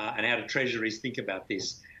and how do treasuries think about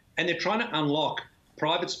this. And they're trying to unlock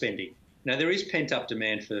private spending. Now, there is pent-up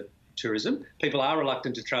demand for tourism. People are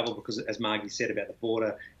reluctant to travel because, as Margie said about the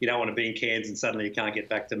border, you don't want to be in Cairns and suddenly you can't get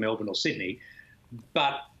back to Melbourne or Sydney.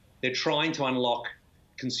 But they're trying to unlock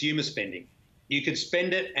consumer spending. You could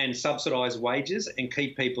spend it and subsidise wages and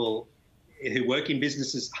keep people who work in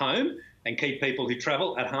businesses home and keep people who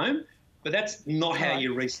travel at home. But that's not how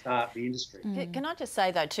you restart the industry. Can I just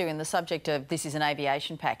say, though, too, in the subject of this is an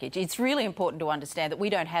aviation package, it's really important to understand that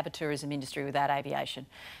we don't have a tourism industry without aviation.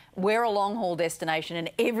 We're a long-haul destination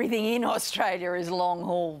and everything in Australia is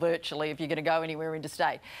long-haul virtually if you're going to go anywhere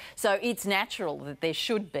interstate. So it's natural that there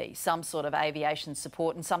should be some sort of aviation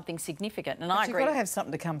support and something significant. And I agree. You've got to have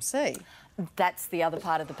something to come see. That's the other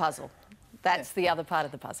part of the puzzle. That's the other part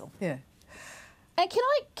of the puzzle. Yeah. And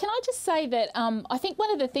can I just say that I think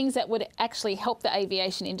one of the things that would actually help the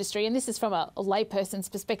aviation industry, and this is from a layperson's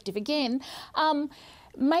perspective again,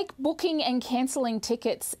 make booking and cancelling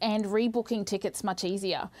tickets and rebooking tickets much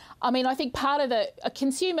easier. I mean, I think part of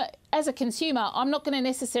as a consumer, I'm not going to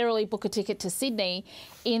necessarily book a ticket to Sydney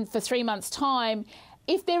for 3 months' time.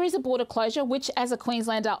 If there is a border closure, which as a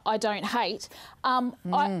Queenslander I don't hate, I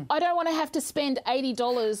don't want to have to spend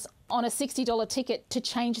 $80 on a $60 ticket to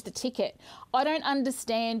change the ticket. I don't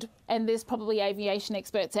understand, and there's probably aviation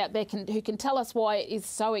experts out there who can tell us why it is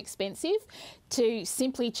so expensive to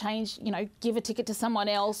simply change, you know, give a ticket to someone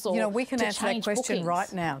else or we can answer that question bookings.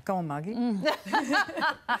 right now. Go on, Margie.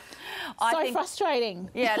 Frustrating.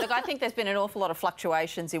 Yeah, look, I think there's been an awful lot of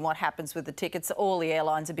fluctuations in what happens with the tickets. All the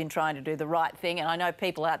airlines have been trying to do the right thing, and I know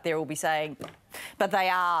people out there will be saying, but they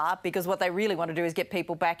are, because what they really want to do is get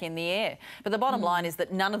people back in the air. But the bottom line is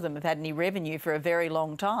that none of them have had any revenue for a very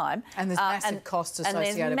long time. And there's massive costs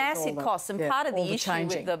associated with massive costs. And part of the issue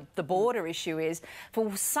with the border issue is,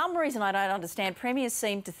 for some reason I don't understand, premiers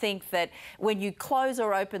seem to think that when you close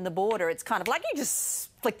or open the border, it's kind of like you just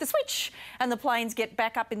flick the switch and the planes get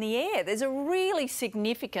back up in the air. There's a really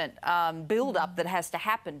significant build-up that has to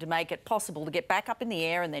happen to make it possible to get back up in the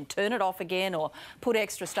air and then turn it off again or put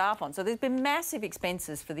extra staff on. So there's been massive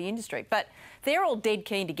expenses for the industry. But they're all dead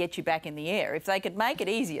keen to get you back in the air. If they could make it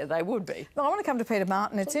easier, they would be. Well, I want to come to Peter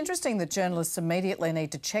Martin. It's interesting that journalists immediately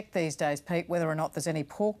need to check these days, Pete, whether or not there's any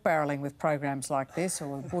pork barrelling with programs like this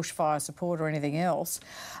or bushfire support or anything else.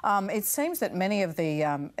 It seems that many of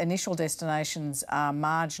the initial destinations are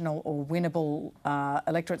marginal or winnable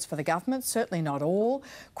electorates for the government, certainly not all.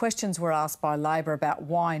 Questions were asked by Labor about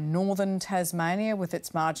why northern Tasmania with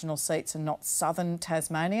its marginal seats and not southern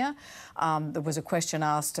Tasmania. There was a question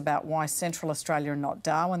asked about why Central Australia and not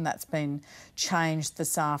Darwin. That's been changed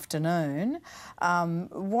this afternoon.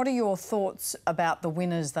 What are your thoughts about the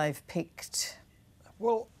winners they've picked?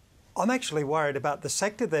 Well, I'm actually worried about the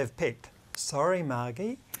sector they've picked. Sorry,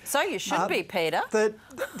 Margie. So you should be, Peter.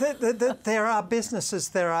 There are businesses,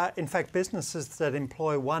 in fact, businesses that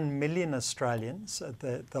employ 1 million Australians,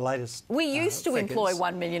 the latest We used to figures. employ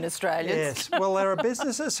 1 million Australians. Yes, well, there are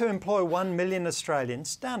businesses who employ 1 million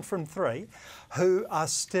Australians, down from 3, who are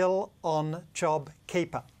still on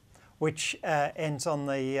JobKeeper, which ends on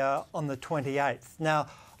the 28th. Now,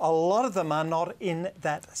 a lot of them are not in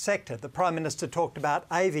that sector. The Prime Minister talked about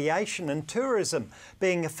aviation and tourism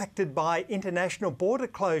being affected by international border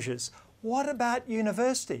closures. What about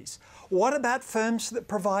universities? What about firms that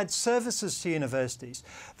provide services to universities?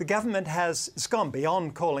 The government it's gone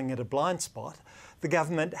beyond calling it a blind spot. The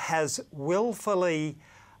government has willfully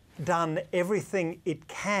done everything it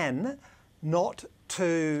can not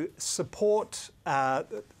to support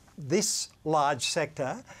this large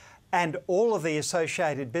sector and all of the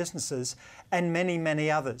associated businesses, and many,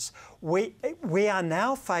 many others. We are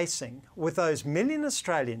now facing, with those million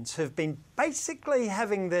Australians who've been basically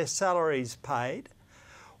having their salaries paid,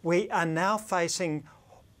 we are now facing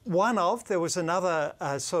there was another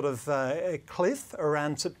cliff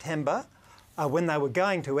around September when they were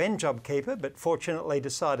going to end JobKeeper, but fortunately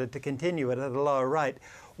decided to continue it at a lower rate.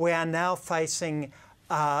 We are now facing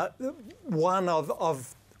one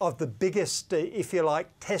of the biggest, if you like,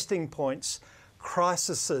 testing points,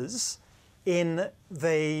 crises in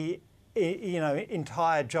the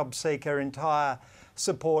entire job seeker, entire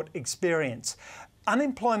support experience.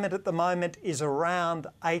 Unemployment at the moment is around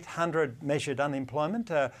 800 measured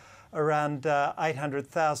unemployment, around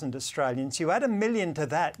 800,000 Australians. You add 1 million to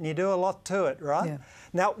that and you do a lot to it, right? Yeah.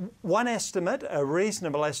 Now, one estimate, a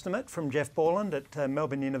reasonable estimate from Jeff Borland at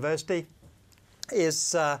Melbourne University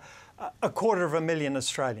is 250,000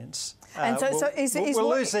 Australians. And we'll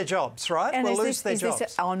lose their jobs, right? And we'll lose their jobs.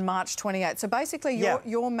 This on March 28th. So basically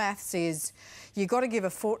your maths is you've got to give a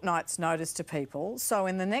fortnight's notice to people. So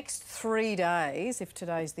in the next 3 days, if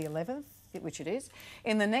today's the 11th, which it is,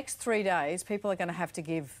 in the next 3 days, people are going to have to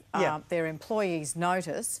give their employees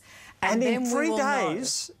notice. And then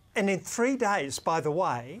in 3 days, by the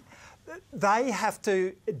way, they have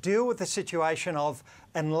to deal with the situation of,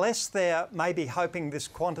 unless they're maybe hoping this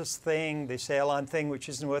Qantas thing, this airline thing, which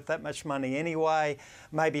isn't worth that much money anyway,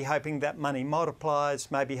 maybe hoping that money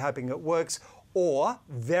multiplies, maybe hoping it works, or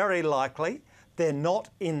very likely they're not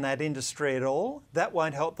in that industry at all. That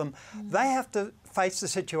won't help them. They have to face the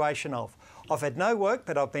situation of, I've had no work,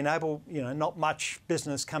 but I've been able, not much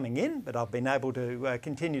business coming in, but I've been able to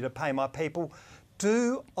continue to pay my people.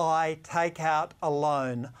 Do I take out a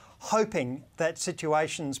loan, hoping that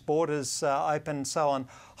situations, borders open, so on,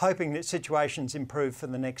 hoping that situations improve for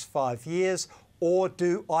the next 5 years, or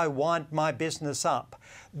do I wind my business up?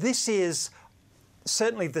 This is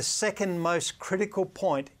certainly the second most critical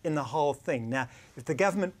point in the whole thing. Now, if the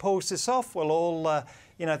government pulls this off, we'll all,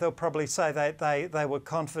 they'll probably say they were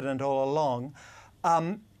confident all along.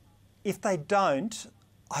 If they don't,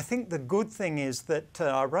 I think the good thing is that,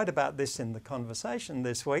 I wrote about this in The Conversation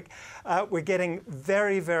this week, we're getting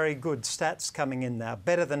very, very good stats coming in now,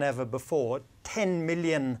 better than ever before. 10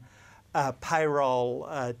 million payroll,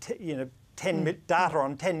 data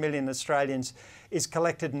on 10 million Australians is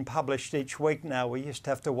collected and published each week now. We used to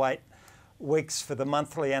have to wait weeks for the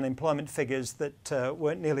monthly unemployment figures that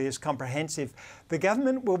weren't nearly as comprehensive. The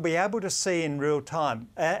government will be able to see in real time,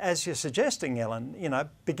 as you're suggesting, Ellen,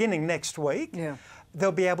 beginning next week,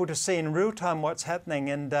 they'll be able to see in real time what's happening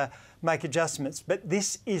and make adjustments. But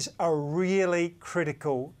this is a really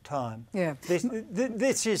critical time. Yeah. This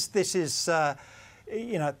is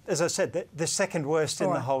as I said, the second worst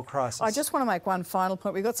in the whole crisis. I just want to make one final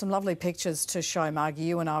point. We've got some lovely pictures to show, Margie.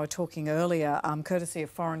 You and I were talking earlier, courtesy of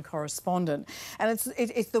Foreign Correspondent. And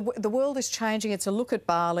the world is changing. It's a look at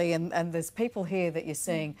Bali, and there's people here that you're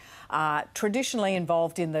seeing traditionally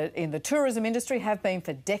involved in the tourism industry, have been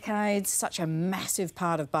for decades, such a massive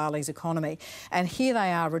part of Bali's economy. And here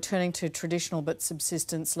they are returning to traditional but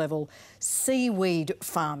subsistence level seaweed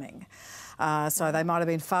farming. So they might have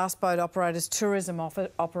been fast boat operators, tourism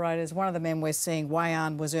operators. One of the men we're seeing,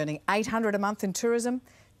 Wayan, was earning $800 a month in tourism,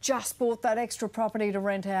 just bought that extra property to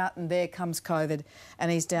rent out, and there comes COVID, and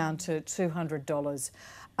he's down to $200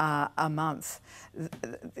 a month.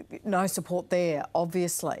 No support there,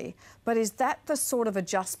 obviously. But is that the sort of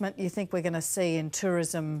adjustment you think we're going to see in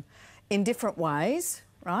tourism in different ways,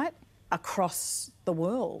 right, across the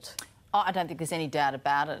world? I don't think there's any doubt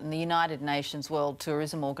about it, and the United Nations World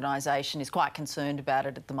Tourism Organisation is quite concerned about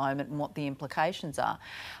it at the moment and what the implications are.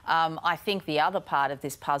 I think the other part of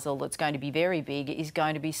this puzzle that's going to be very big is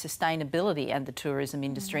going to be sustainability and the tourism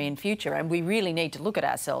industry in future, and we really need to look at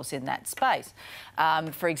ourselves in that space.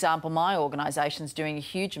 For example, my organisation's doing a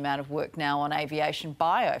huge amount of work now on aviation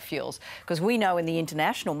biofuels, because we know when the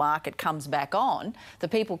international market comes back on, the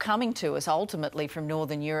people coming to us ultimately from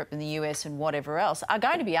Northern Europe and the US and whatever else are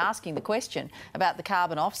going to be asking the question about the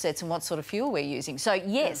carbon offsets and what sort of fuel we're using. So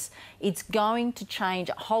yes, it's going to change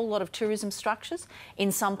a whole lot of tourism structures.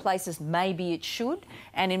 In some places maybe it should,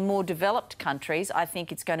 and in more developed countries I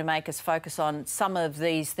think it's going to make us focus on some of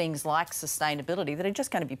these things like sustainability that are just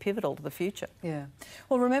going to be pivotal to the future. Yeah.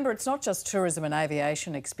 Well, remember, it's not just tourism and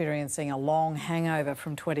aviation experiencing a long hangover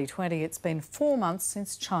from 2020. It's been 4 months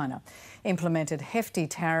since China implemented hefty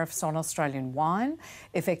tariffs on Australian wine,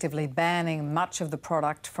 effectively banning much of the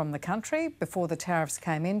product from the country. Before the tariffs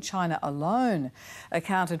came in, China alone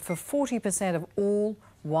accounted for 40% of all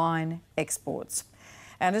wine exports.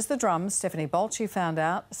 And as the Drum's Stephanie Bolci found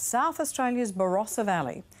out, South Australia's Barossa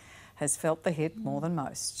Valley has felt the hit more than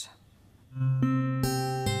most.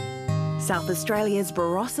 South Australia's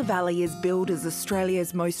Barossa Valley is billed as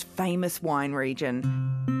Australia's most famous wine region.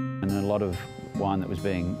 And a lot of wine that was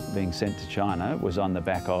being sent to China was on the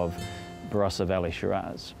back of Barossa Valley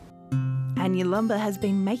Shiraz. And Yalumba has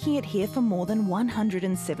been making it here for more than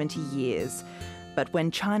 170 years. But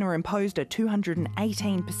when China imposed a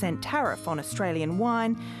 218% tariff on Australian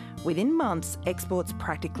wine, within months exports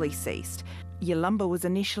practically ceased. Yalumba was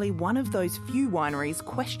initially one of those few wineries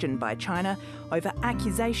questioned by China over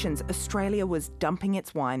accusations Australia was dumping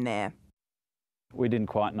its wine there. We didn't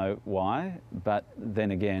quite know why, but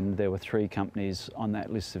then again, there were 3 companies on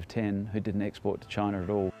that list of 10 who didn't export to China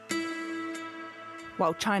at all.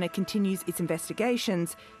 While China continues its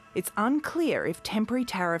investigations, it's unclear if temporary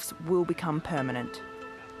tariffs will become permanent.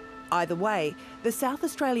 Either way, the South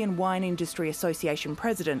Australian Wine Industry Association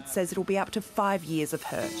president says it'll be up to 5 years of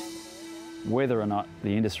hurt. Whether or not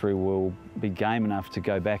the industry will be game enough to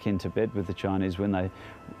go back into bed with the Chinese when they,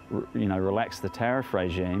 relax the tariff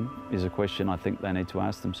regime is a question I think they need to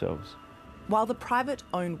ask themselves. While the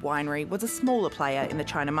private-owned winery was a smaller player in the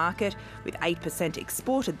China market, with 8%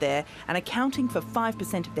 exported there and accounting for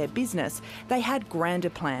 5% of their business, they had grander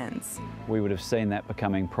plans. We would have seen that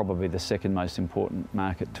becoming probably the second most important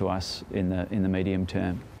market to us in the medium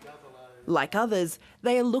term. Like others,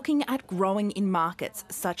 they are looking at growing in markets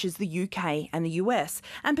such as the UK and the US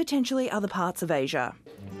and potentially other parts of Asia.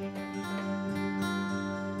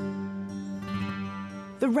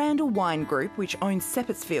 The Randall Wine Group, which owns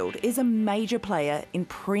Seppeltsfield, is a major player in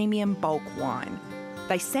premium bulk wine.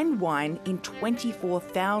 They send wine in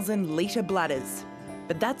 24,000 litre bladders,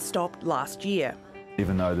 but that stopped last year.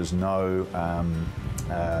 Even though there's no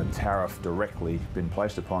tariff directly been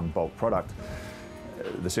placed upon bulk product,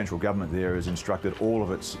 the central government there has instructed all of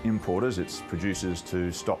its importers, its producers,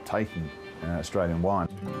 to stop taking Australian wine.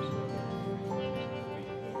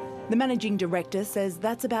 The managing director says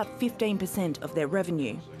that's about 15% of their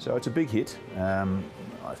revenue. So it's a big hit.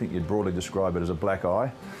 I think you'd broadly describe it as a black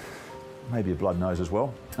eye, maybe a blood nose as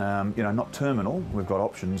well. Not terminal, we've got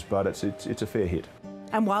options, but it's a fair hit.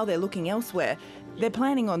 And while they're looking elsewhere, they're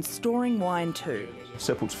planning on storing wine too.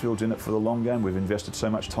 Seppeltsfield's in it for the long game. We've invested so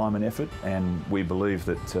much time and effort, and we believe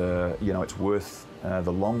that it's worth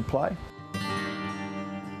the long play.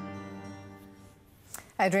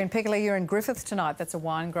 Adrian Piccoli, you're in Griffith tonight. That's a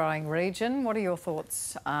wine-growing region. What are your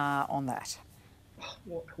thoughts on that?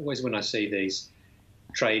 Always when I see these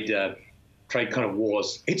trade kind of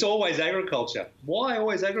wars, it's always agriculture. Why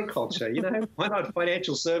always agriculture? Why not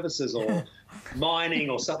financial services or mining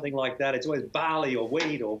or something like that? It's always barley or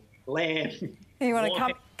wheat or lamb. You want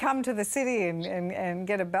to come to the city and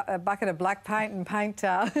get a bucket of black paint and paint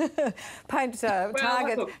targets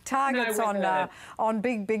on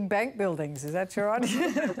big bank buildings. Is that your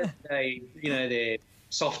idea? They're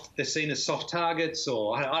soft. They're seen as soft targets,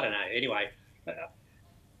 or I don't know. Anyway,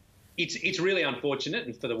 it's really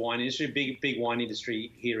unfortunate for the wine industry. Big wine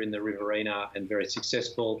industry here in the Riverina, and very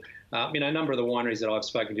successful. A number of the wineries that I've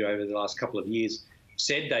spoken to over the last couple of years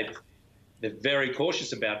said they're very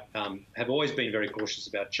cautious about, have always been very cautious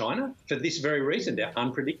about China for this very reason. They're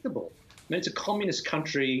unpredictable. It's a communist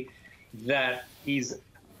country that is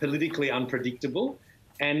politically unpredictable.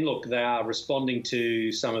 And look, they are responding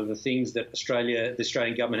to some of the things that the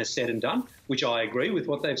Australian government has said and done, which I agree with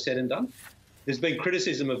what they've said and done. There's been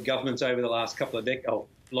criticism of governments over the last couple of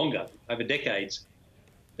over decades,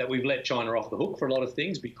 that we've let China off the hook for a lot of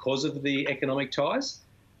things because of the economic ties.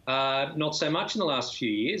 Not so much in the last few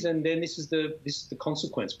years, and then this is the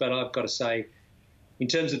consequence. But I've got to say, in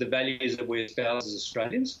terms of the values that we espouse as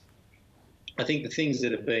Australians, I think the things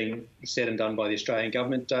that have been said and done by the Australian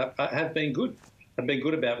government have been good. Have been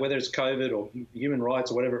good about whether it's COVID or human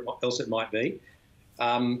rights or whatever else it might be.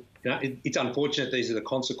 It's unfortunate these are the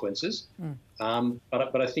consequences,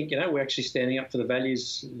 but I think we're actually standing up for the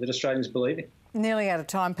values that Australians believe in. Nearly out of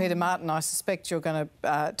time, Peter Martin. I suspect you're going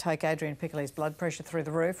to take Adrian Piccoli's blood pressure through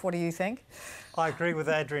the roof. What do you think? I agree with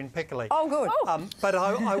Adrian Piccoli. Oh, good. But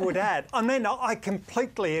I would add, I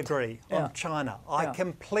completely agree on China. I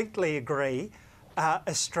completely agree.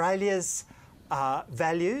 Australia's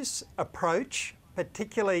values, approach,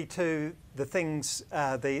 particularly to the things,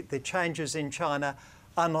 the changes in China,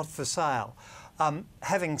 are not for sale.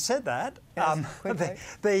 Having said that,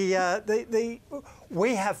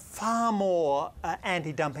 we have far more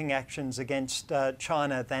anti-dumping actions against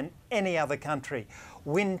China than any other country.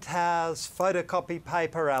 Wind towers, photocopy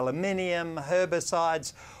paper, aluminium,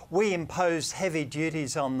 herbicides. We impose heavy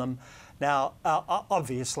duties on them. Now,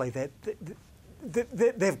 obviously,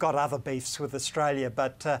 they've got other beefs with Australia,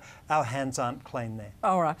 but our hands aren't clean there.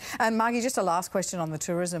 All right. And Margie, just a last question on the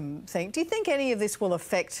tourism thing. Do you think any of this will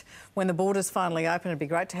affect when the borders finally open? It'd be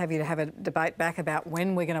great to have you to have a debate back about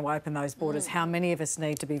when we're going to open those borders, how many of us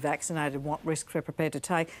need to be vaccinated, what risks we're prepared to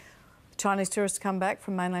take. Chinese tourists come back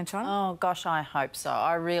from mainland China? Oh, gosh, I hope so.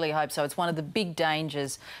 I really hope so. It's one of the big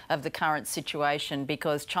dangers of the current situation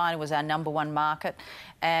because China was our #1 market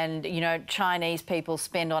and, you know, Chinese people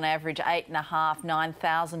spend on average $8,500,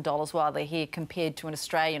 $9,000 while they're here compared to an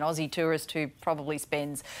Australian Aussie tourist who probably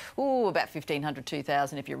spends, about $1,500,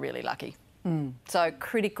 $2,000 if you're really lucky. So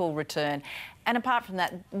critical return. And apart from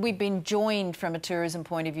that, we've been joined from a tourism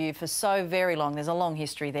point of view for so very long. There's a long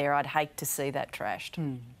history there. I'd hate to see that trashed.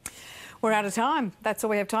 We're out of time. That's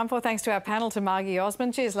all we have time for. Thanks to our panel, to Margie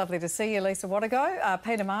Osmond. Cheers, lovely to see you. Lisa Watego.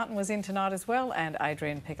 Peter Martin was in tonight as well, and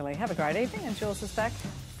Adrian Piccoli. Have a great evening, and Jules is back,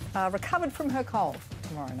 recovered from her cold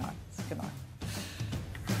tomorrow night. Good night.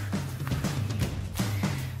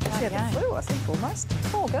 She had the flu, I think, almost.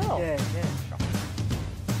 Poor girl. Yeah.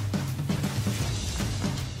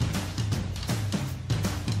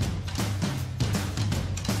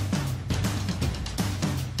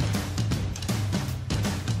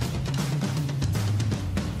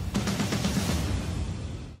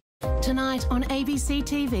 Tonight on ABC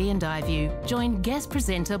TV and iView, join guest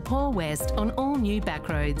presenter Paul West on all new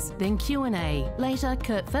Backroads, then Q&A. Later,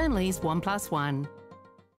 Kurt Fernley's 1+1.